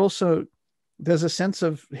 but also there's a sense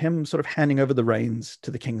of him sort of handing over the reins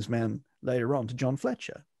to the King's Men later on, to John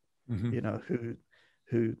Fletcher, Mm-hmm. you know,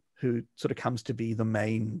 who sort of comes to be the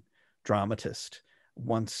main dramatist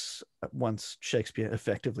once Shakespeare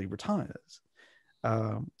effectively retires.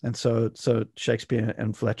 And so Shakespeare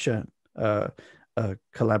and Fletcher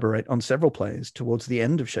collaborate on several plays towards the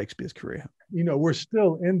end of Shakespeare's career. You know, we're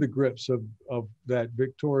still in the grips of that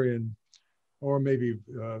Victorian or maybe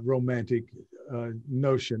romantic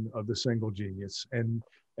notion of the single genius, and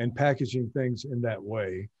packaging things in that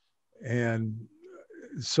way. And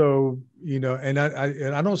so, you know, and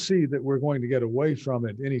I don't see that we're going to get away from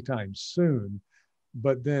it anytime soon.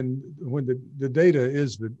 But then when the data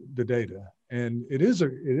is the data, and it is a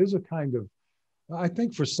kind of, I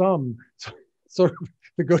think for some, sort of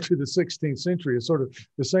to go to the 16th century, it's sort of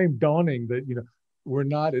the same dawning that, you know, we're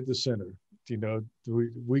not at the center. You know,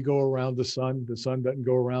 we go around the sun doesn't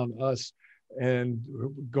go around us, and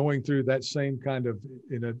going through that same kind of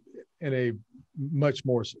in a much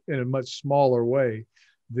smaller way,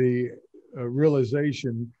 the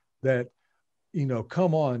realization that, you know,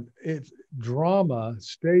 come on,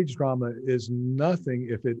 stage drama is nothing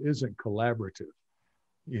if it isn't collaborative.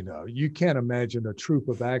 You know, you can't imagine a troupe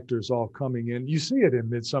of actors all coming in. You see it in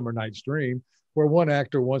Midsummer Night's Dream, where one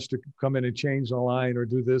actor wants to come in and change the line or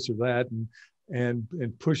do this or that, and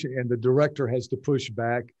push it, and the director has to push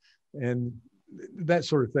back, and that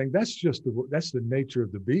sort of thing. That's the nature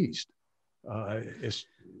of the beast. It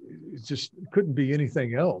just couldn't be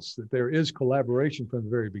anything else. That there is collaboration from the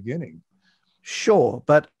very beginning. Sure,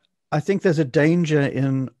 but I think there's a danger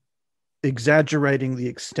in exaggerating the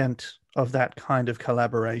extent of that kind of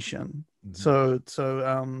collaboration. Mm-hmm. So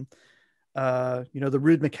you know, the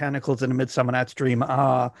rude mechanicals in A Midsummer Night's Dream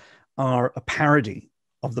are a parody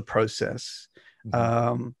of the process.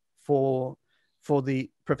 Mm-hmm. For the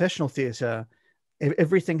professional theater,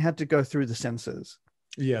 everything had to go through the censors.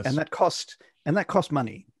 Yes, and that cost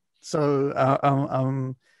money.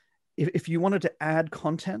 So if you wanted to add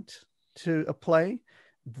content to a play,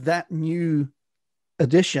 that new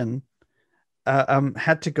edition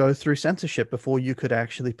had to go through censorship before you could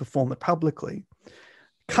actually perform it publicly.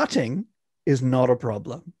 Cutting is not a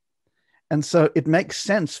problem, and so it makes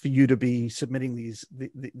sense for you to be submitting these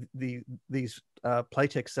play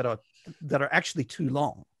texts that are actually too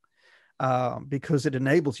long, because it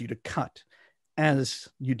enables you to cut as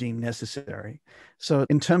you deem necessary. So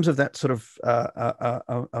in terms of that sort of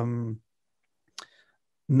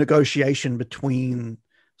negotiation between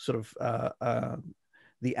sort of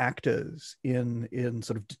the actors in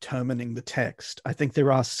sort of determining the text, I think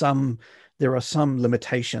there are some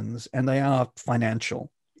limitations, and they are financial.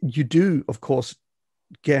 You do, of course,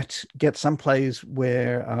 get some plays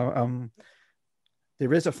where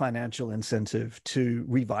there is a financial incentive to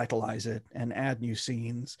revitalize it and add new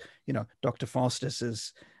scenes. You know, Dr. Faustus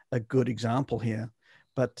is a good example here.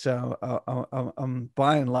 But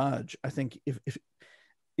by and large, I think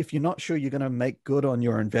if you're not sure you're going to make good on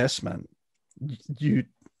your investment,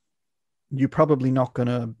 you're probably not going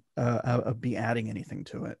to be adding anything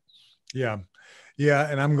to it.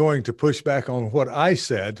 Yeah, and I'm going to push back on what I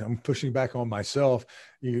said. I'm pushing back on myself.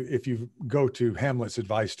 If you go to Hamlet's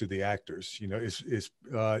advice to the actors, you know,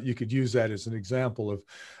 you could use that as an example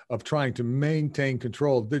of trying to maintain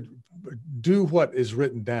control. Do what is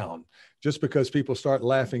written down. Just because people start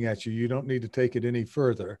laughing at you, you don't need to take it any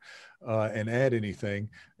further and add anything.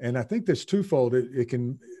 And I think that's twofold. It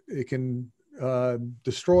can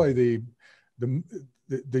destroy the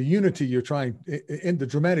unity you're trying in the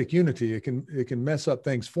dramatic unity. It can mess up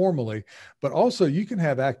things formally, but also you can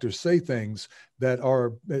have actors say things that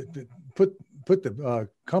put the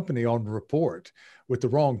company on report with the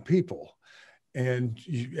wrong people, and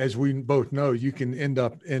as we both know, you can end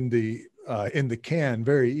up in the can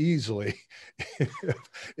very easily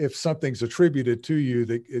if something's attributed to you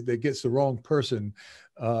that gets the wrong person,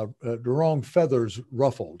 the wrong feathers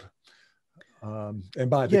ruffled. And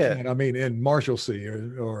by the can, I mean in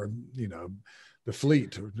Marshalsea or you know, the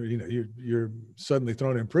Fleet, or you know, you're suddenly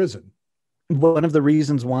thrown in prison. One of the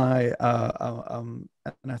reasons why, and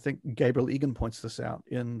I think Gabriel Egan points this out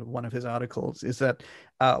in one of his articles, is that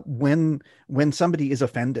when somebody is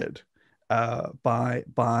offended by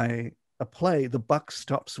a play, the buck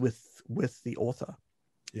stops with the author.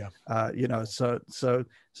 Yeah, you know, so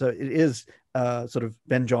it is sort of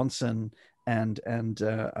Ben Jonson and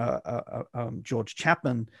George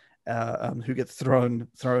Chapman who get thrown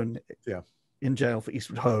in jail for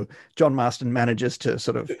Eastward Ho. John Marston manages to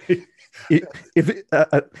sort of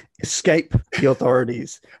escape the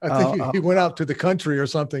authorities. I think he went out to the country or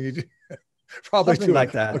something. Probably Something to like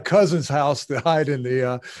a that. cousin's house to hide in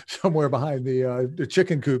the somewhere behind the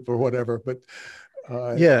chicken coop or whatever. But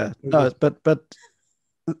Yeah, it no, was, but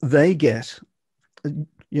they get,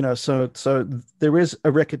 so there is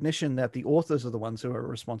a recognition that the authors are the ones who are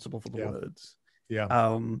responsible for the yeah, words. yeah,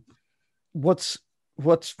 Um, what's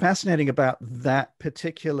what's fascinating about that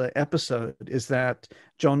particular episode is that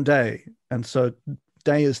John Day, and so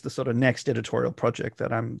Day is the sort of next editorial project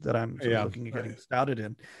that I'm sort of yeah. looking at getting started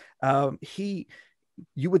in. He,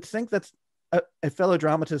 you would think that a fellow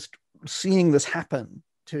dramatist seeing this happen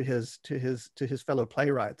to his fellow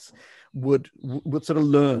playwrights would sort of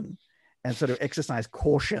learn and sort of exercise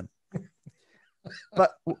caution.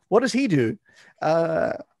 But what does he do?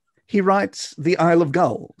 He writes The Isle of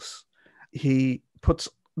Gulls. He puts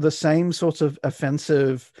the same sorts of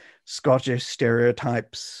offensive Scottish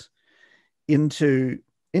stereotypes into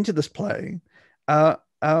this play,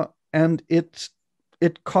 and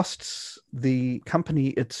it costs the company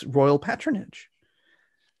its royal patronage.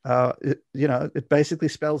 It basically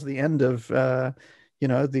spells the end of the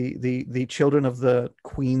children of the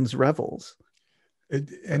Queen's revels.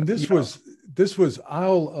 And this was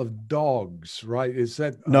Isle of Dogs, right? Is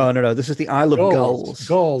that No. This is the Isle of Gulls? Gulls.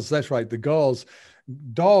 Gulls, that's right. The Gulls.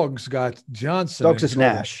 Dogs got Johnson Dogs in is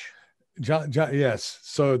trouble. Nash. John, yes.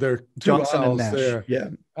 So there are two Johnson and Isles Nash. there. Yeah.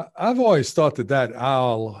 I've always thought that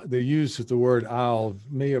Isle, the use of the word Isle,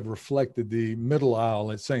 may have reflected the Middle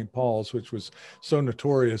Isle at St. Paul's, which was so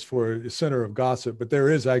notorious for a center of gossip. But there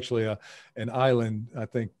is actually an island, I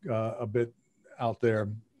think, a bit out there.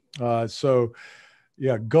 So,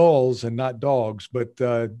 yeah, gulls and not dogs. But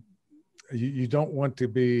you don't want to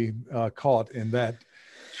be caught in that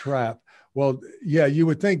trap. Well, yeah, you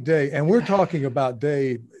would think Day, and we're talking about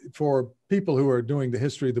Day for people who are doing the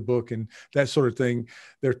history of the book and that sort of thing.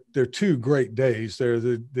 They're two great Days. They're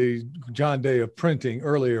the John Day of printing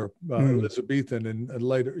earlier, Elizabethan, and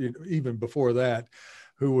later, even before that,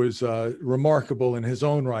 who was remarkable in his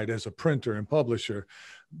own right as a printer and publisher.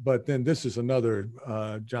 But then this is another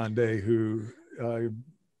John Day who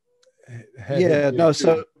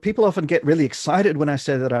So people often get really excited when I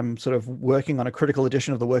say that I'm sort of working on a critical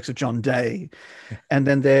edition of the works of John Day, and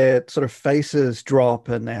then their sort of faces drop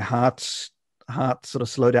and their hearts sort of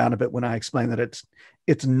slow down a bit when I explain that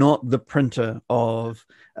it's not the printer of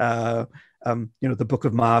the Book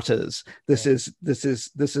of Martyrs. This is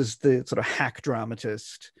the sort of hack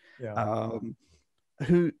dramatist,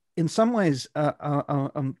 who in some ways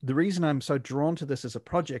the reason I'm so drawn to this as a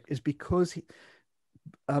project is because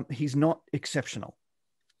he's not exceptional.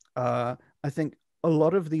 I think a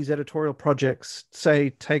lot of these editorial projects, say,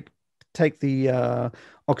 take the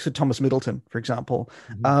Oxford Thomas Middleton, for example.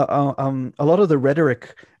 A lot of the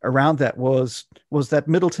rhetoric around that was that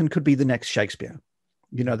Middleton could be the next Shakespeare.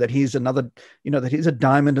 That he's that he's a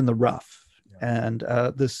diamond in the rough, and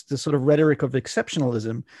this sort of rhetoric of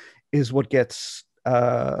exceptionalism is what gets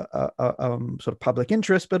sort of public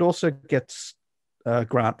interest, but also gets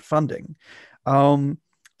grant funding.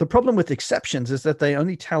 The problem with exceptions is that they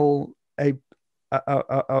only tell a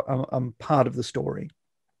part of the story.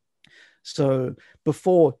 So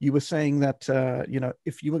before, you were saying that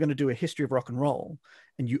if you were going to do a history of rock and roll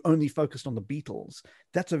and you only focused on the Beatles,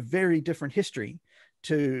 that's a very different history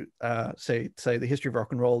to say the history of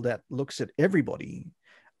rock and roll that looks at everybody,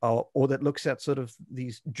 or that looks at sort of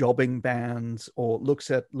these jobbing bands, or looks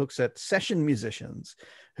at session musicians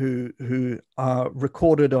who are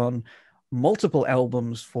recorded on multiple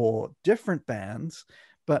albums for different bands,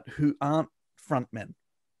 but who aren't frontmen,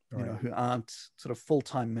 who aren't sort of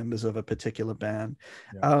full-time members of a particular band.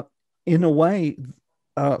 In a way,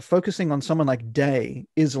 focusing on someone like Day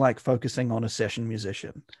is like focusing on a session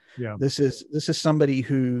musician. This is somebody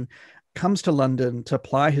who comes to London to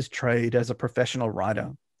ply his trade as a professional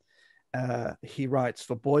writer. He writes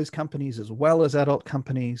for boys' companies as well as adult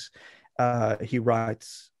companies. He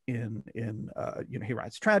writes he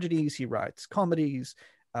writes tragedies, he writes comedies,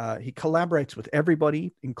 he collaborates with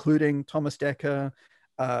everybody, including Thomas Dekker,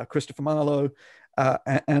 Christopher Marlowe,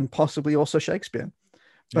 and possibly also Shakespeare.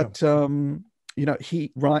 But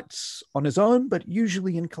he writes on his own, but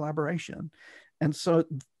usually in collaboration. And so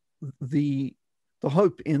the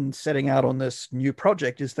hope in setting out on this new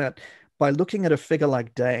project is that by looking at a figure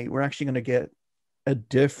like Day, we're actually going to get a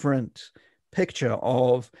different picture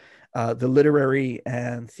of the literary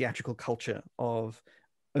and theatrical culture of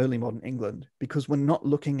early modern England, because we're not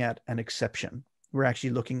looking at an exception. We're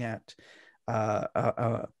actually looking at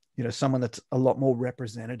someone that's a lot more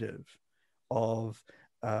representative of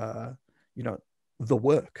the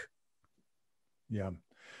work.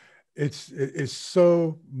 It's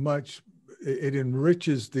so much. it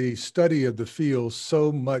enriches the study of the field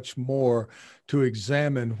so much more to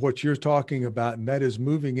examine what you're talking about, and that is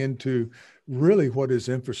moving into really what is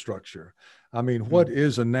infrastructure. I mean, what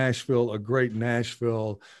is a great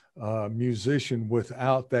Nashville musician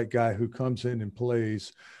without that guy who comes in and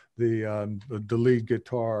plays the lead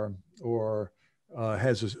guitar or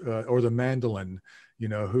or the mandolin, you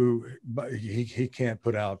know, who he can't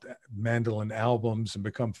put out mandolin albums and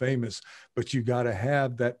become famous, but you got to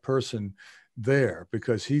have that person there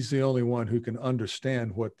because he's the only one who can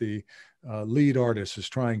understand what the lead artist is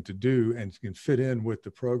trying to do and can fit in with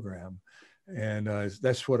the program. And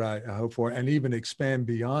that's what I hope for, and even expand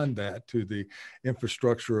beyond that to the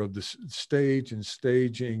infrastructure of the stage and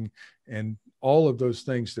staging and all of those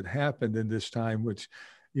things that happened in this time, which,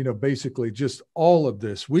 you know, basically just all of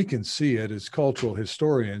this, we can see it as cultural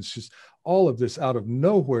historians, just all of this out of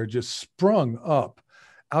nowhere just sprung up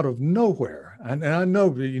out of nowhere. And I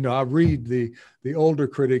know, you know, I read the older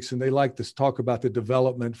critics and they like to talk about the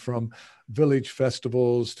development from village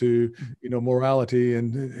festivals to, you know, morality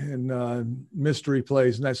and mystery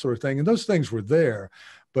plays and that sort of thing. And those things were there.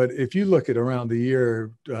 But if you look at around the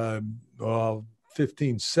year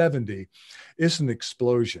 1570, it's an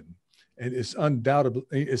explosion. And it's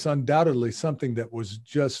undoubtedly something that was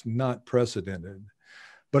just not precedented.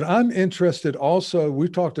 But I'm interested also,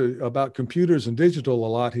 we've talked about computers and digital a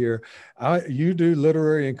lot here. You do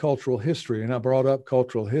literary and cultural history, and I brought up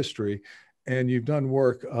cultural history, and you've done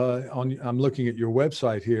work I'm looking at your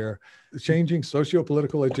website here, changing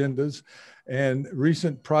socio-political agendas. And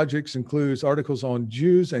recent projects includes articles on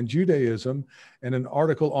Jews and Judaism and an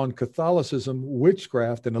article on Catholicism,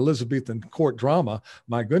 witchcraft, and Elizabethan court drama.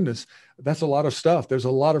 My goodness, that's a lot of stuff. There's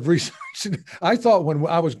a lot of research. I thought when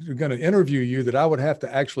I was going to interview you that I would have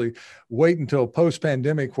to actually wait until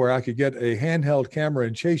post-pandemic where I could get a handheld camera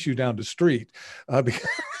and chase you down the street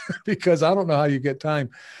because I don't know how you get time.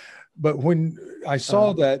 But when I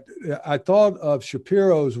saw that, I thought of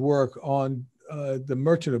Shapiro's work on The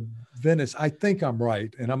Merchant of Venice. I think I'm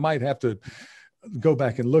right, and I might have to go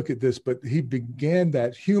back and look at this, but he began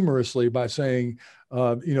that humorously by saying,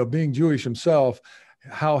 you know, being Jewish himself,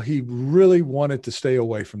 how he really wanted to stay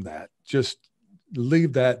away from that, just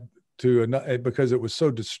leave that to because it was so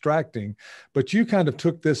distracting. But you kind of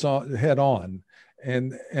took this on head on,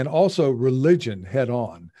 and also religion head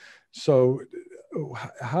on. So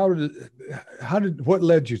what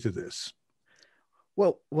led you to this?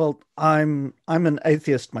 Well, I'm an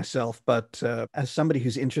atheist myself, but as somebody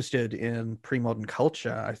who's interested in pre-modern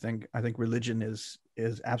culture, I think religion is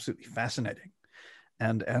absolutely fascinating,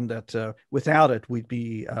 and that without it we'd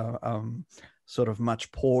be sort of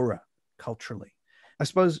much poorer culturally. I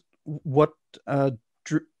suppose what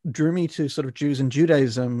drew me to sort of Jews and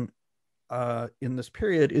Judaism in this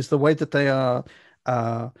period is the way that they are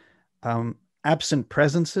absent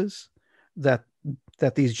presences, that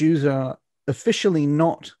these Jews are officially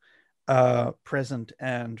not present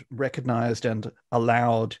and recognized and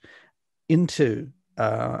allowed into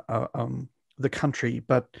the country,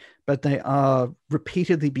 but they are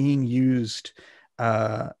repeatedly being used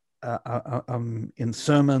in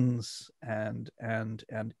sermons and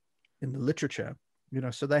in the literature. You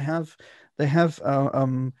know, so they have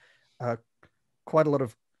quite a lot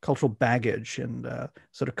of cultural baggage and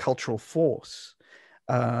sort of cultural force.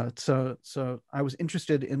 So I was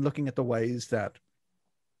interested in looking at the ways that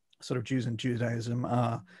sort of Jews and Judaism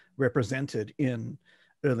are represented in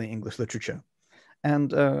early English literature.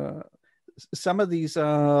 And some of these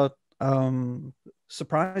are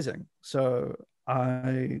surprising. So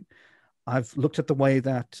I've looked at the way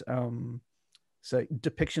that, say,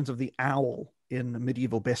 depictions of the owl in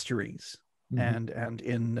medieval bestiaries and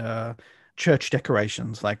in church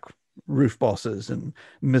decorations like roof bosses and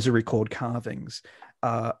misery cord carvings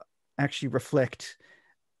actually reflect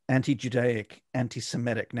anti-Judaic,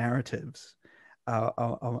 anti-Semitic narratives,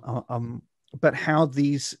 but how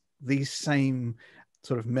these same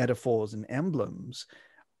sort of metaphors and emblems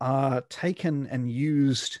are taken and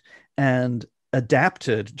used and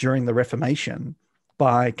adapted during the Reformation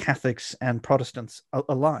by Catholics and Protestants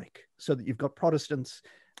alike, so that you've got Protestants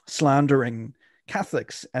slandering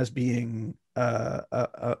Catholics as being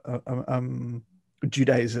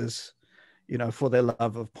Judaizers, you know, for their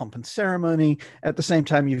love of pomp and ceremony. At the same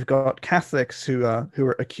time, you've got Catholics who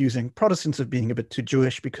are accusing Protestants of being a bit too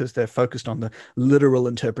Jewish because they're focused on the literal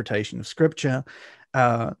interpretation of Scripture,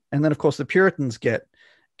 and then of course the Puritans get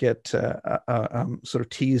sort of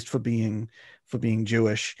teased for being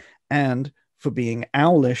Jewish, and for being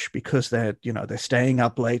owlish because they're staying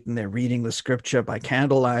up late and they're reading the scripture by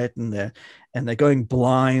candlelight, and they're going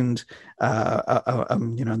blind,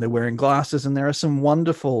 they're wearing glasses, and there are some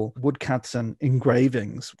wonderful woodcuts and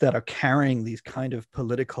engravings that are carrying these kind of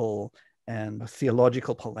political and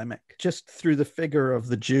theological polemic just through the figure of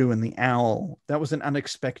the Jew and the owl. That was an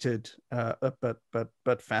unexpected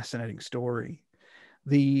but fascinating story.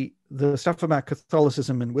 The stuff about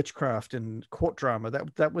Catholicism and witchcraft and court drama,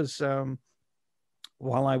 that was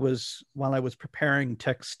while I was preparing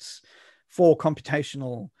texts for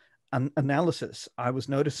computational analysis, I was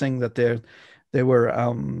noticing that there were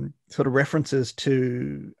sort of references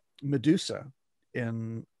to Medusa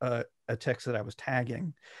in a text that I was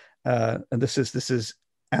tagging. And this is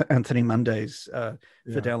Anthony Monday's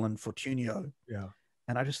Fidel and Fortunio. Yeah.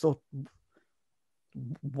 And I just thought,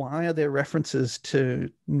 why are there references to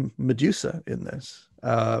Medusa in this?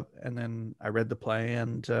 And then I read the play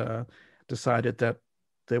and decided that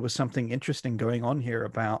there was something interesting going on here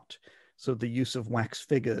about sort of the use of wax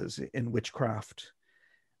figures in witchcraft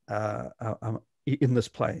in this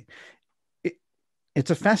play.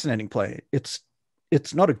 It's a fascinating play. It's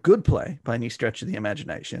not a good play by any stretch of the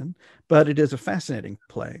imagination, but it is a fascinating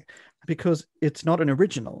play because it's not an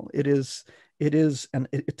original. It is an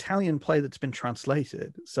Italian play that's been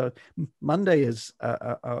translated. So Monday is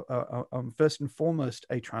first and foremost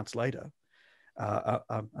a translator.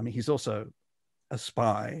 I mean, he's also a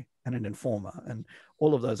spy and an informer and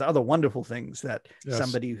all of those other wonderful things that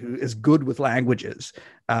somebody who is good with languages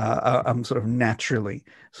sort of naturally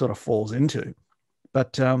sort of falls into.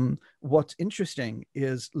 But what's interesting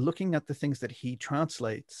is looking at the things that he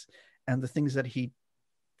translates and the things that he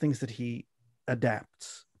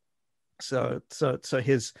adapts. So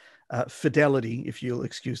his fidelity, if you'll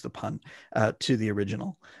excuse the pun, to the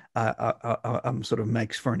original, sort of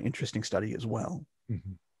makes for an interesting study as well.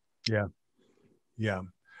 Mm-hmm. Yeah, yeah.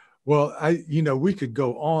 Well, we could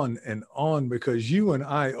go on and on because you and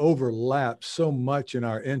I overlap so much in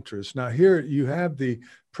our interests. Now, here you have the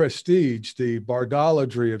prestige, the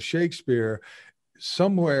bardolodry of Shakespeare.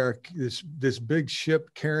 Somewhere, this big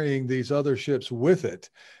ship carrying these other ships with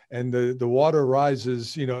it, and the water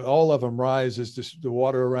rises. All of them rise as the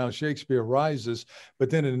water around Shakespeare rises.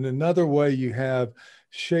 But then in another way, you have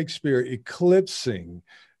Shakespeare eclipsing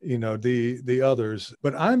the others.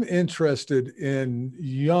 But I'm interested in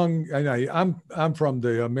I'm from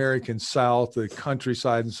the American South, the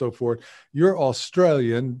countryside and so forth. You're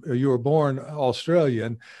Australian, you were born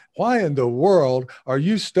Australian. Why in the world are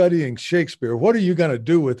you studying Shakespeare? What are you going to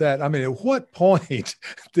do with that? I mean, at what point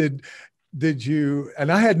did you,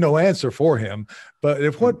 and I had no answer for him, but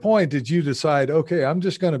at what point did you decide, okay, I'm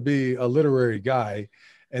just going to be a literary guy?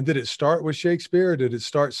 And did it start with Shakespeare? Did it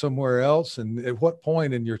start somewhere else? And at what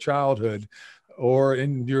point in your childhood or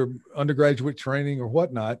in your undergraduate training or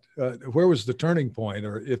whatnot, where was the turning point,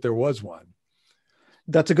 or if there was one?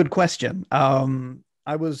 That's a good question.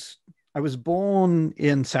 I was born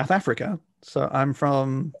in South Africa, so I'm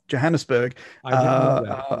from Johannesburg. I didn't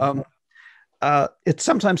know that. It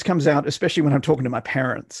sometimes comes out, especially when I'm talking to my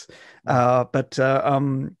parents. But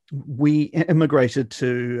we immigrated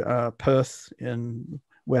to Perth in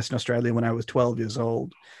Western Australia when I was 12 years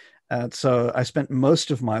old. So I spent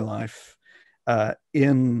most of my life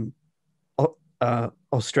in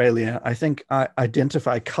Australia. I think I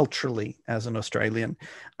identify culturally as an Australian.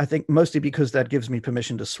 I think mostly because that gives me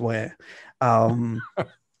permission to swear.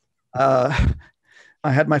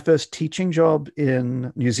 I had my first teaching job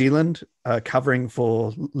in New Zealand, covering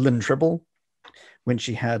for Lynn Tribble when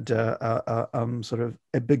she had sort of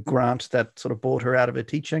a big grant that sort of bought her out of her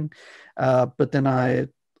teaching. But then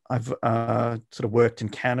I've sort of worked in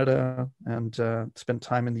Canada and spent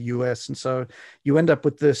time in the US. And so you end up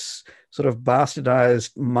with this sort of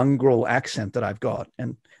bastardized mongrel accent that I've got.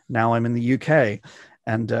 And now I'm in the UK.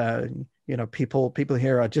 And, people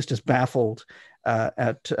here are just as baffled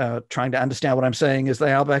at trying to understand what I'm saying as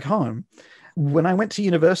they are back home. When I went to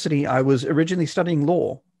university, I was originally studying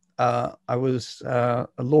law. I was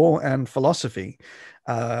law and philosophy.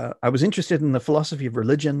 I was interested in the philosophy of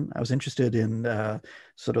religion. I was interested in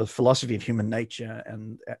sort of philosophy of human nature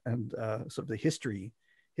and sort of the history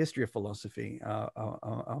of philosophy.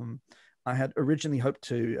 I had originally hoped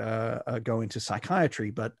to go into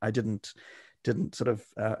psychiatry, but I didn't sort of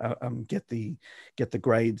get the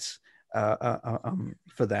grades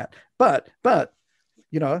for that. But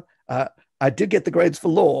I did get the grades for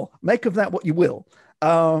law. Make of that what you will.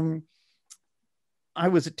 I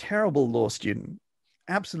was a terrible law student,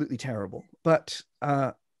 absolutely terrible. But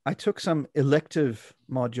I took some elective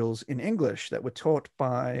modules in English that were taught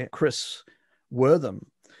by Chris Wortham,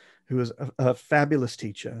 who was a fabulous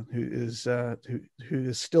teacher, who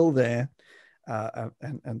is still there,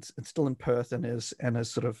 and still in Perth, and is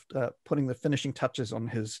sort of putting the finishing touches on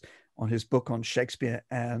his book on Shakespeare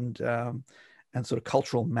and sort of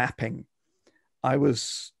cultural mapping. I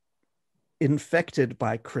was infected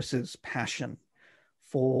by Chris's passion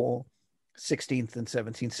for 16th and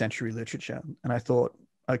 17th century literature, and I thought,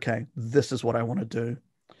 okay, this is what I want to do.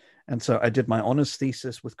 And so I did my honors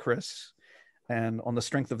thesis with Chris, and on the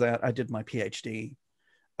strength of that, I did my PhD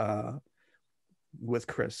with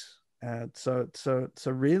Chris. And so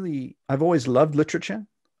really, I've always loved literature.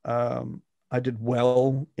 I did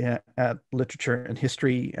well at literature and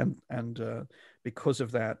history, and because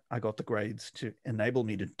of that, I got the grades to enable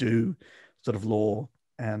me to do sort of law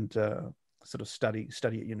and sort of study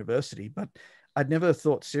at university. But I'd never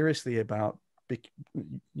thought seriously about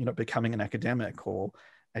becoming an academic or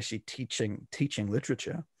actually teaching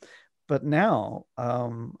literature. But now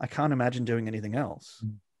I can't imagine doing anything else,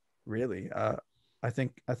 really. I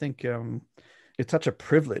think it's such a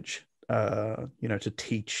privilege, to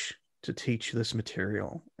teach this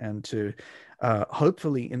material and to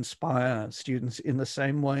hopefully inspire students in the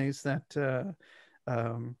same ways that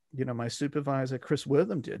my supervisor Chris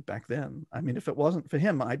Wortham did back then. I mean, if it wasn't for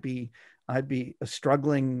him, I'd be a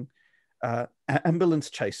struggling ambulance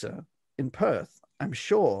chaser in Perth, I'm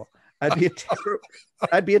sure. I'd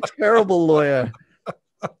be a terrible lawyer,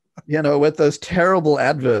 with those terrible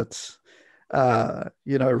adverts,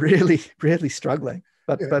 really, really struggling.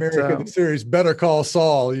 But American series Better Call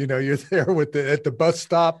Saul, you're there at the bus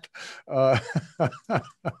stop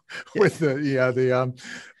with the outdoor.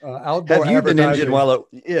 Have you been injured while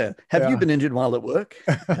Have you been injured while at work?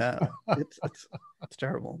 It's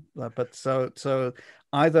terrible. But so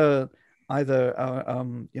either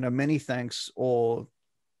many thanks or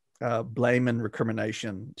blame and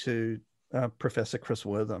recrimination to Professor Chris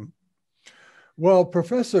Wortham. Well,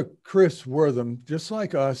 Professor Chris Wortham, just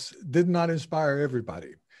like us, did not inspire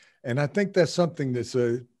everybody. And I think that's something that's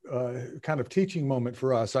a kind of teaching moment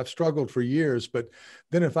for us. I've struggled for years, but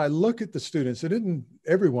then if I look at the students, it isn't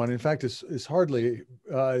everyone. In fact, it's hardly,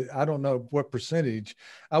 I don't know what percentage.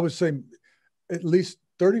 I would say at least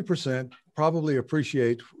 30% probably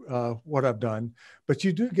appreciate what I've done, but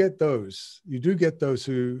you do get those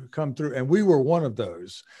who come through, and we were one of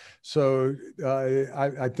those. So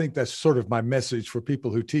I think that's sort of my message for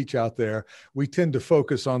people who teach out there. We tend to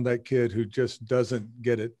focus on that kid who just doesn't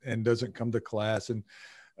get it and doesn't come to class and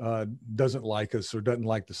doesn't like us or doesn't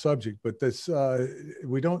like the subject, but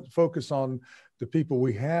we don't focus on the people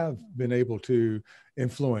we have been able to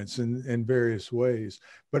influence in various ways.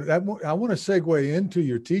 But I want to segue into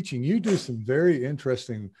your teaching. You do some very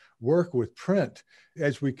interesting work with print.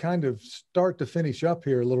 As we kind of start to finish up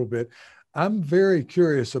here a little bit, I'm very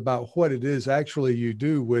curious about what it is actually you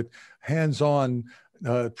do with hands-on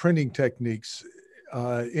printing techniques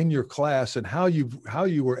in your class, and how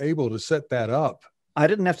you were able to set that up. I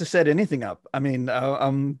didn't have to set anything up. I mean,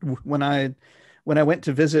 when I went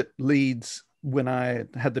to visit Leeds, when I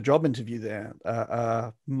had the job interview there,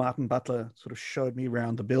 Martin Butler sort of showed me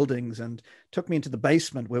around the buildings and took me into the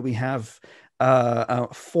basement where we have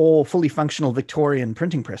 4 fully functional Victorian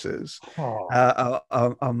printing presses,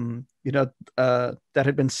 that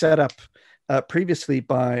had been set up previously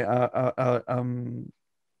by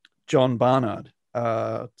John Barnard,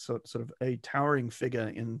 sort of a towering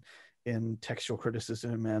figure in textual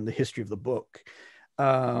criticism and the history of the book,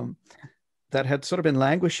 that had sort of been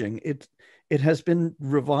languishing. It has been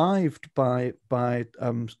revived by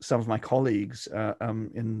some of my colleagues,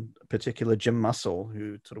 in particular Jim Mussel,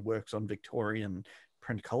 who sort of works on Victorian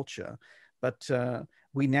print culture. But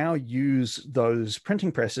we now use those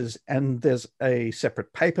printing presses, and there's a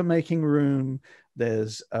separate paper making room.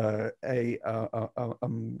 There's a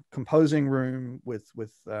composing room with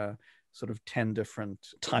sort of 10 different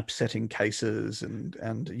typesetting cases and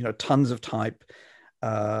tons of type,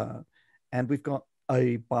 and we've got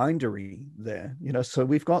a bindery there, so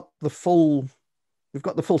we've got the full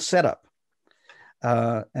setup,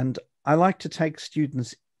 and I like to take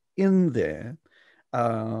students in there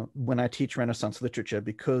when I teach Renaissance literature,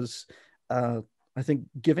 because I think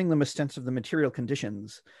giving them a sense of the material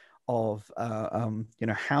conditions of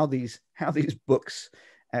how these books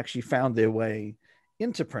actually found their way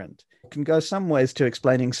into print can go some ways to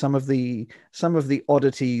explaining some of the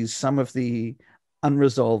oddities, some of the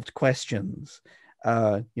unresolved questions,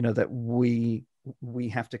 that we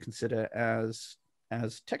have to consider as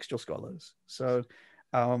textual scholars. So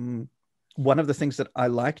one of the things that I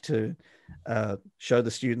like to show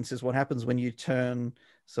the students is what happens when you turn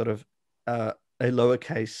sort of a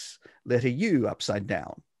lowercase letter U upside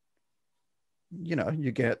down.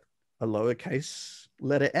 You get a lowercase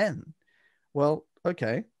letter n. Well,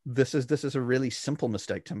 okay, this is a really simple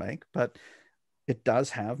mistake to make, but it does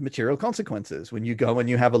have material consequences when you go and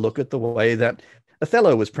you have a look at the way that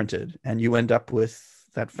Othello was printed, and you end up with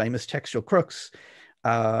that famous textual crux,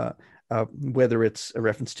 whether it's a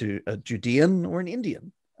reference to a Judean or an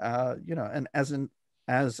Indian. And as an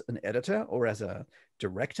editor or as a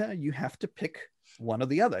director, you have to pick one or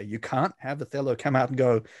the other. You can't have Othello come out and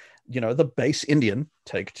go, the base Indian,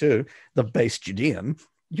 take two, the base Judean.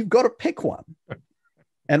 You've got to pick one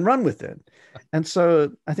and run with it. And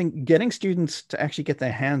so I think getting students to actually get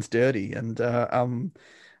their hands dirty, and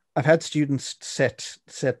I've had students set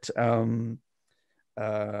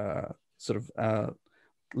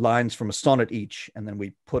lines from a sonnet each, and then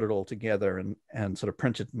we put it all together and sort of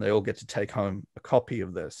print it, and they all get to take home a copy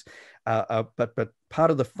of this. But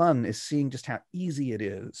part of the fun is seeing just how easy it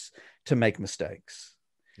is to make mistakes.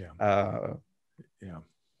 Yeah.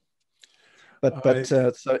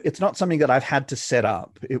 So it's not something that I've had to set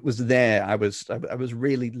up. It was there. I was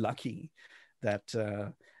really lucky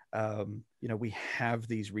that we have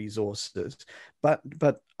these resources. But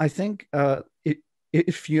I think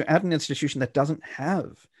if you're at an institution that doesn't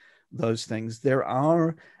have those things, there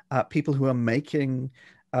are people who are making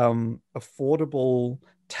affordable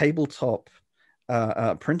tabletop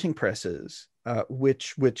printing presses,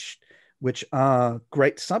 which are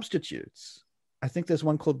great substitutes. I think there's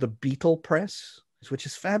one called the Beetle Press, which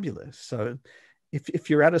is fabulous. So if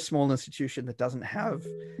you're at a small institution that doesn't have,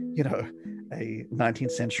 a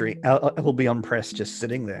 19th century Albion press just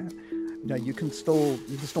sitting there, you can still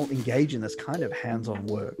engage in this kind of hands-on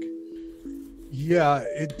work. Yeah,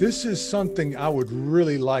 this is something I would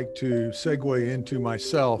really like to segue into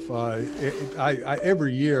myself. I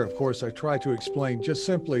every year, of course, I try to explain just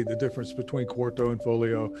simply the difference between quarto and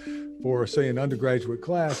folio for, say, an undergraduate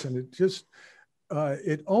class, and it just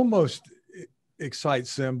it almost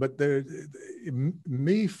excites them. But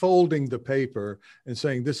me folding the paper and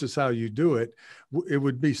saying this is how you do it, it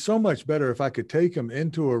would be so much better if I could take them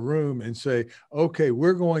into a room and say, okay,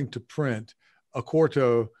 we're going to print a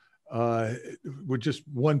quarto with just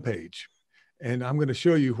one page, and I'm going to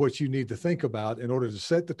show you what you need to think about in order to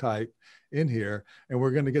set the type in here, and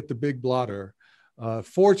we're going to get the big blotter.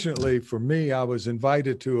 Fortunately for me, I was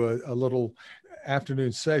invited to a little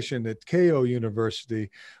afternoon session at Keio University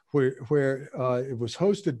where it was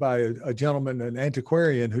hosted by a gentleman, an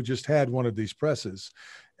antiquarian, who just had one of these presses.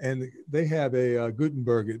 And they have a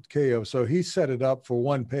Gutenberg at Keio. So he set it up for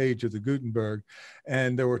one page of the Gutenberg.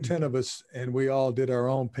 And there were 10 of us, and we all did our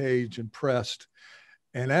own page and pressed.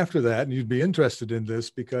 And after that, and you'd be interested in this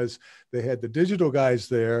because they had the digital guys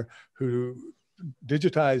there who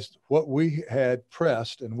digitized what we had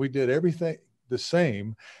pressed, and we did everything the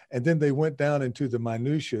same. And then they went down into the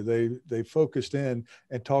minutia. They focused in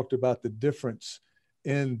and talked about the difference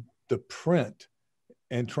in the print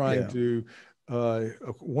and trying to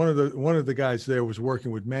one of the guys there was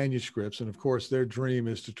working with manuscripts, and of course their dream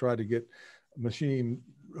is to try to get machine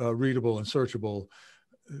readable and searchable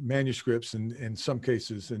manuscripts, and in some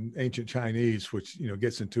cases in ancient Chinese, which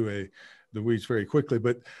gets into the weeds very quickly.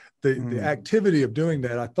 But the activity of doing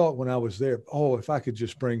that, I thought when I was there, if I could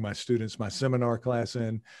just bring my students, my seminar class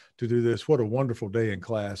in to do this, what a wonderful day in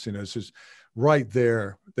class. It's just right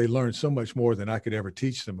there. They learn so much more than I could ever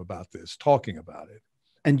teach them about this, talking about it.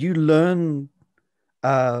 And you learn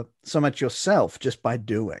so much yourself just by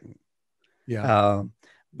doing. Yeah.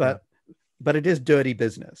 But it is dirty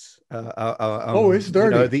business. It's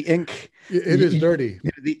dirty. The ink. It is dirty.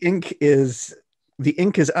 The ink is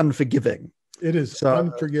unforgiving. It is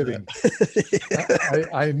unforgiving.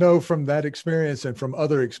 I know from that experience and from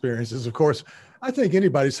other experiences. Of course, I think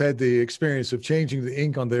anybody's had the experience of changing the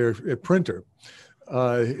ink on their printer,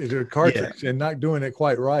 their cartridge, and not doing it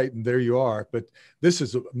quite right, and there you are. But this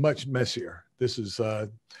is much messier. This is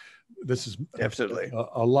absolutely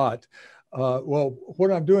a lot. Well,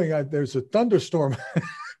 what I'm doing, there's a thunderstorm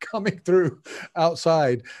coming through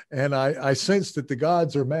outside, and I sense that the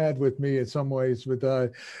gods are mad with me in some ways.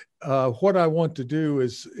 But what I want to do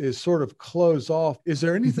is sort of close off. Is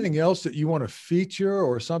there anything else that you want to feature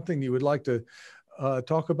or something you would like to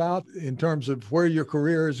talk about in terms of where your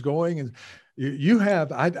career is going? And you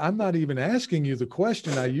have, I'm not even asking you the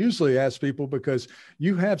question I usually ask people, because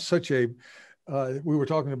you have such a we were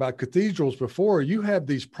talking about cathedrals before. You have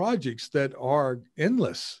these projects that are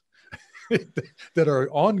endless, that are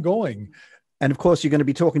ongoing. And of course, you're going to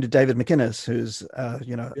be talking to David McInnes, who's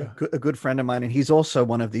a good friend of mine, and he's also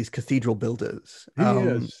one of these cathedral builders. He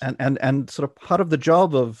is, and sort of part of the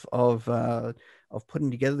job of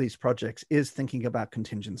putting together these projects is thinking about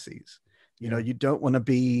contingencies. You don't want to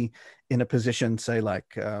be in a position, say,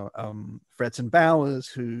 like Frets and Bowers,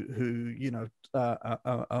 who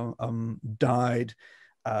died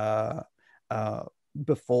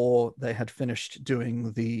before they had finished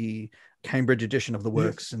doing the Cambridge edition of the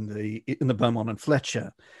works in the Beaumont and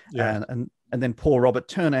Fletcher, and then poor Robert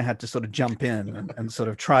Turner had to sort of jump in and sort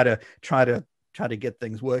of try to get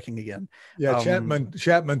things working again.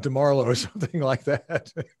 Chapman to Marlowe or something like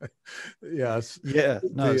that. Yes. Yeah.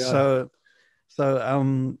 No. So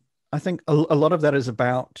I think a lot of that is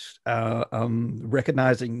about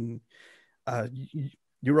recognizing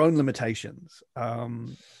your own limitations. I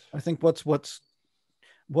think what's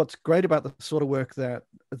great about the sort of work that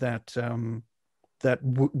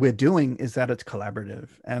we're doing is that it's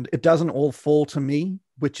collaborative, and it doesn't all fall to me,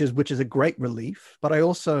 which is a great relief. But I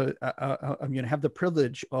also have the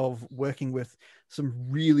privilege of working with some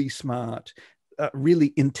really smart,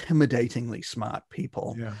 really intimidatingly smart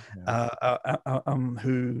people,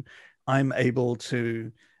 who I'm able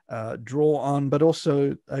to draw on, but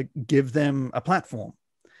also give them a platform.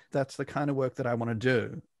 That's the kind of work that I want to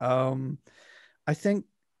do. I think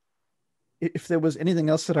if there was anything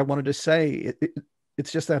else that I wanted to say,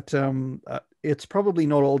 it's just that it's probably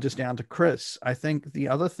not all just down to Chris. I think the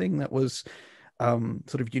other thing that was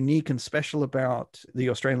sort of unique and special about the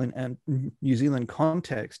Australian and New Zealand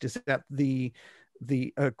context is that the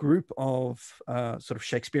group of sort of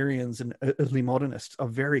Shakespeareans and early modernists are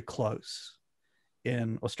very close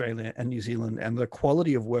in Australia and New Zealand, and the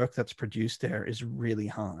quality of work that's produced there is really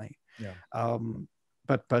high.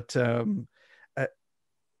 But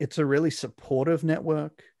it's a really supportive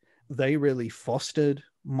network. They really fostered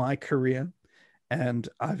my career, and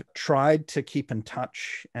I've tried to keep in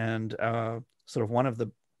touch. And sort of one of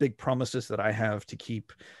the big promises that I have to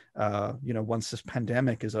keep, once this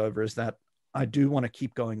pandemic is over, is that I do want to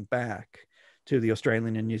keep going back to the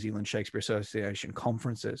Australian and New Zealand Shakespeare Association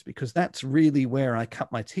conferences, because that's really where I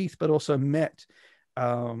cut my teeth, but also met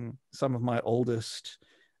some of my oldest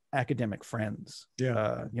academic friends,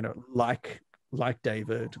 like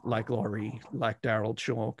David, like Laurie, like Daryl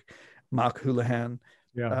Chalk, Mark Houlihan,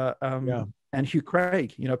 and Hugh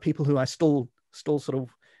Craig, people who I still sort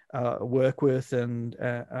of work with, and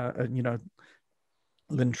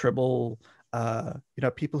Lynn Tribble,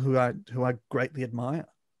 people who I greatly admire.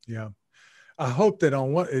 Yeah. I hope that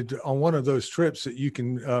on one of those trips that you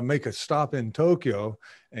can make a stop in Tokyo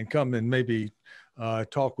and come and maybe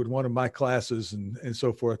talk with one of my classes and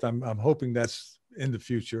so forth. I'm hoping that's in the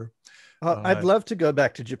future. I'd love to go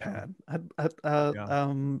back to Japan.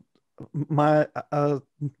 My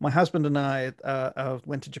husband and I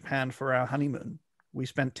went to Japan for our honeymoon. We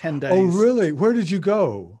spent 10 days. Oh, really? Where did you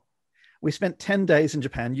go? We spent 10 days in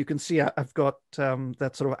Japan. You can see I've got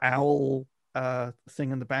that sort of owl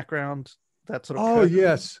thing in the background. That sort of curtain.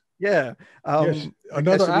 Yes. Yeah. Yes.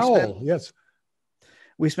 Another owl. Yes.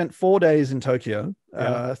 We spent 4 days in Tokyo,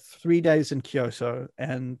 3 days in Kyoto,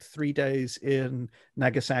 and 3 days in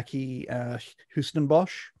Nagasaki,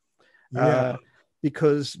 Hustenbosch.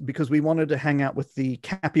 Because we wanted to hang out with the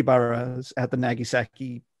capybaras at the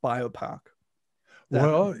Nagasaki Biopark.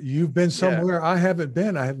 Well, you've been somewhere I haven't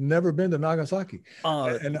been. I have never been to Nagasaki.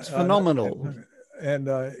 And it's phenomenal. And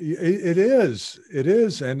it is,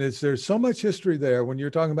 and there's so much history there. When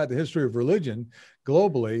you're talking about the history of religion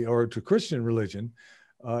globally, or to Christian religion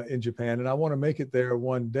in Japan, and I want to make it there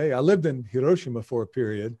one day. I lived in Hiroshima for a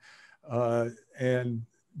period, but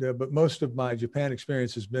most of my Japan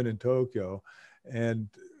experience has been in Tokyo. And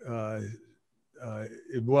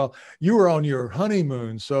well, you were on your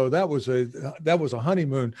honeymoon, so that was a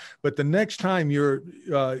honeymoon. But the next time you're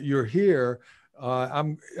here,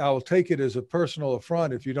 I'll take it as a personal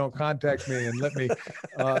affront if you don't contact me and let me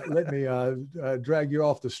drag you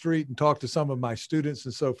off the street and talk to some of my students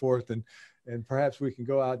and so forth, and perhaps we can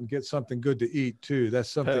go out and get something good to eat too. That's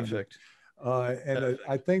something perfect.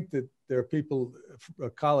 I think that there are people,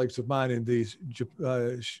 colleagues of mine in the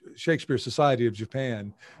Shakespeare Society of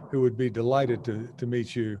Japan, who would be delighted to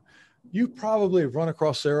meet you. You probably have run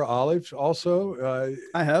across Sarah Olive also.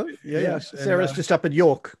 I have. Yes. Sarah's and, just up in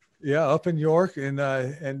York. Yeah, up in York, and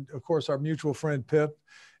of course our mutual friend Pip,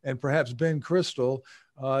 and perhaps Ben Crystal.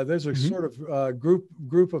 There's a sort of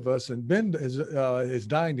group of us, and Ben is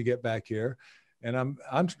dying to get back here, and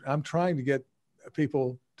I'm trying to get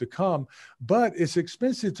people to come, but it's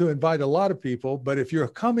expensive to invite a lot of people. But if you're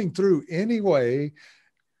coming through anyway,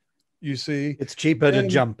 you see, it's cheaper to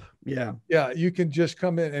jump. Yeah, you can just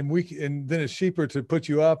come in, and then it's cheaper to put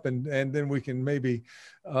you up, and then we can maybe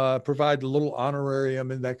provide a little honorarium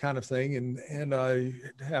and that kind of thing, and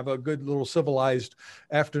have a good little civilized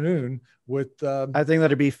afternoon with. I think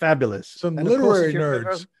that'd be fabulous. Some literary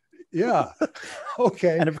nerds. Yeah.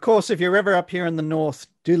 Okay. And of course, if you're ever up here in the north,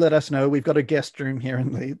 do let us know. We've got a guest room here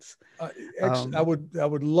in Leeds. I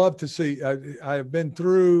would love to see. I have been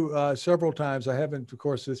through several times. I haven't, of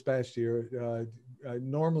course, this past year.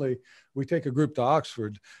 Normally, we take a group to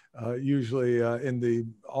Oxford, usually in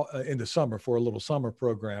the summer for a little summer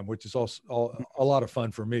program, which is also a lot of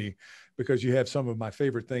fun for me, because you have some of my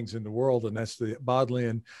favorite things in the world, and that's the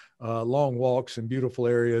Bodleian long walks and beautiful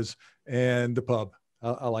areas, and the pub.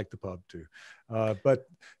 I like the pub too. But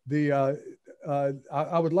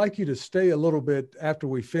I would like you to stay a little bit after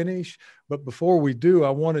we finish. But before we do, I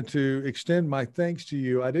wanted to extend my thanks to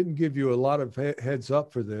you. I didn't give you a lot of heads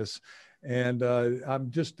up for this. And I'm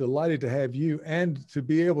just delighted to have you and to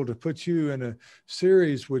be able to put you in a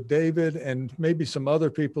series with David and maybe some other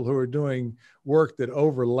people who are doing work that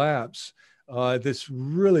overlaps. This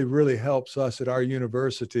really, really helps us at our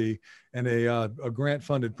university, and a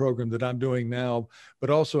grant-funded program that I'm doing now, but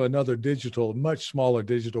also another much smaller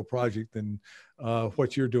digital project than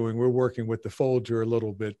what you're doing. We're working with the Folger a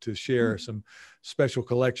little bit to share some special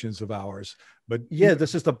collections of ours. But yeah,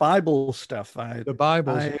 this is the Bible stuff. The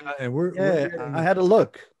Bibles, and we're I had a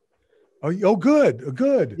look. Oh,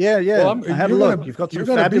 good. Yeah. Well, I had a look. You've got some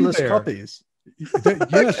fabulous copies.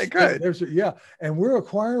 Yes, okay, great. Yeah, and we're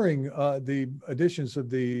acquiring the editions of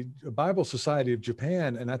the Bible Society of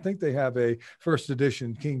Japan, and I think they have a first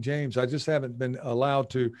edition King James. I just haven't been not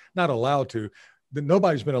allowed to.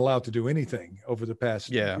 Nobody's been allowed to do anything over the past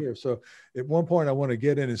year. So at one point, I want to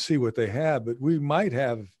get in and see what they have. But we might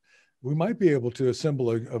be able to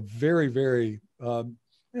assemble a very, very,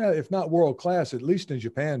 if not world class, at least in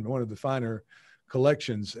Japan, one of the finer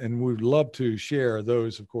collections, and we'd love to share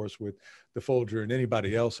those, of course, with the Folger and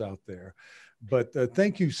anybody else out there. But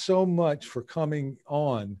thank you so much for coming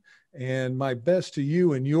on, and my best to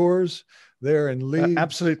you and yours there in Leeds.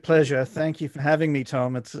 Absolute pleasure. Thank you for having me,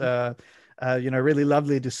 Tom. It's really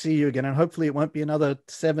lovely to see you again, and hopefully it won't be another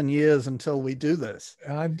 7 years until we do this.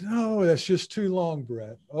 I know, that's just too long,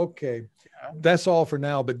 Brett. Okay, that's all for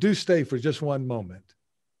now, but do stay for just one moment.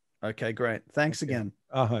 Okay, great. Thanks again.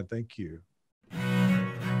 Thank you.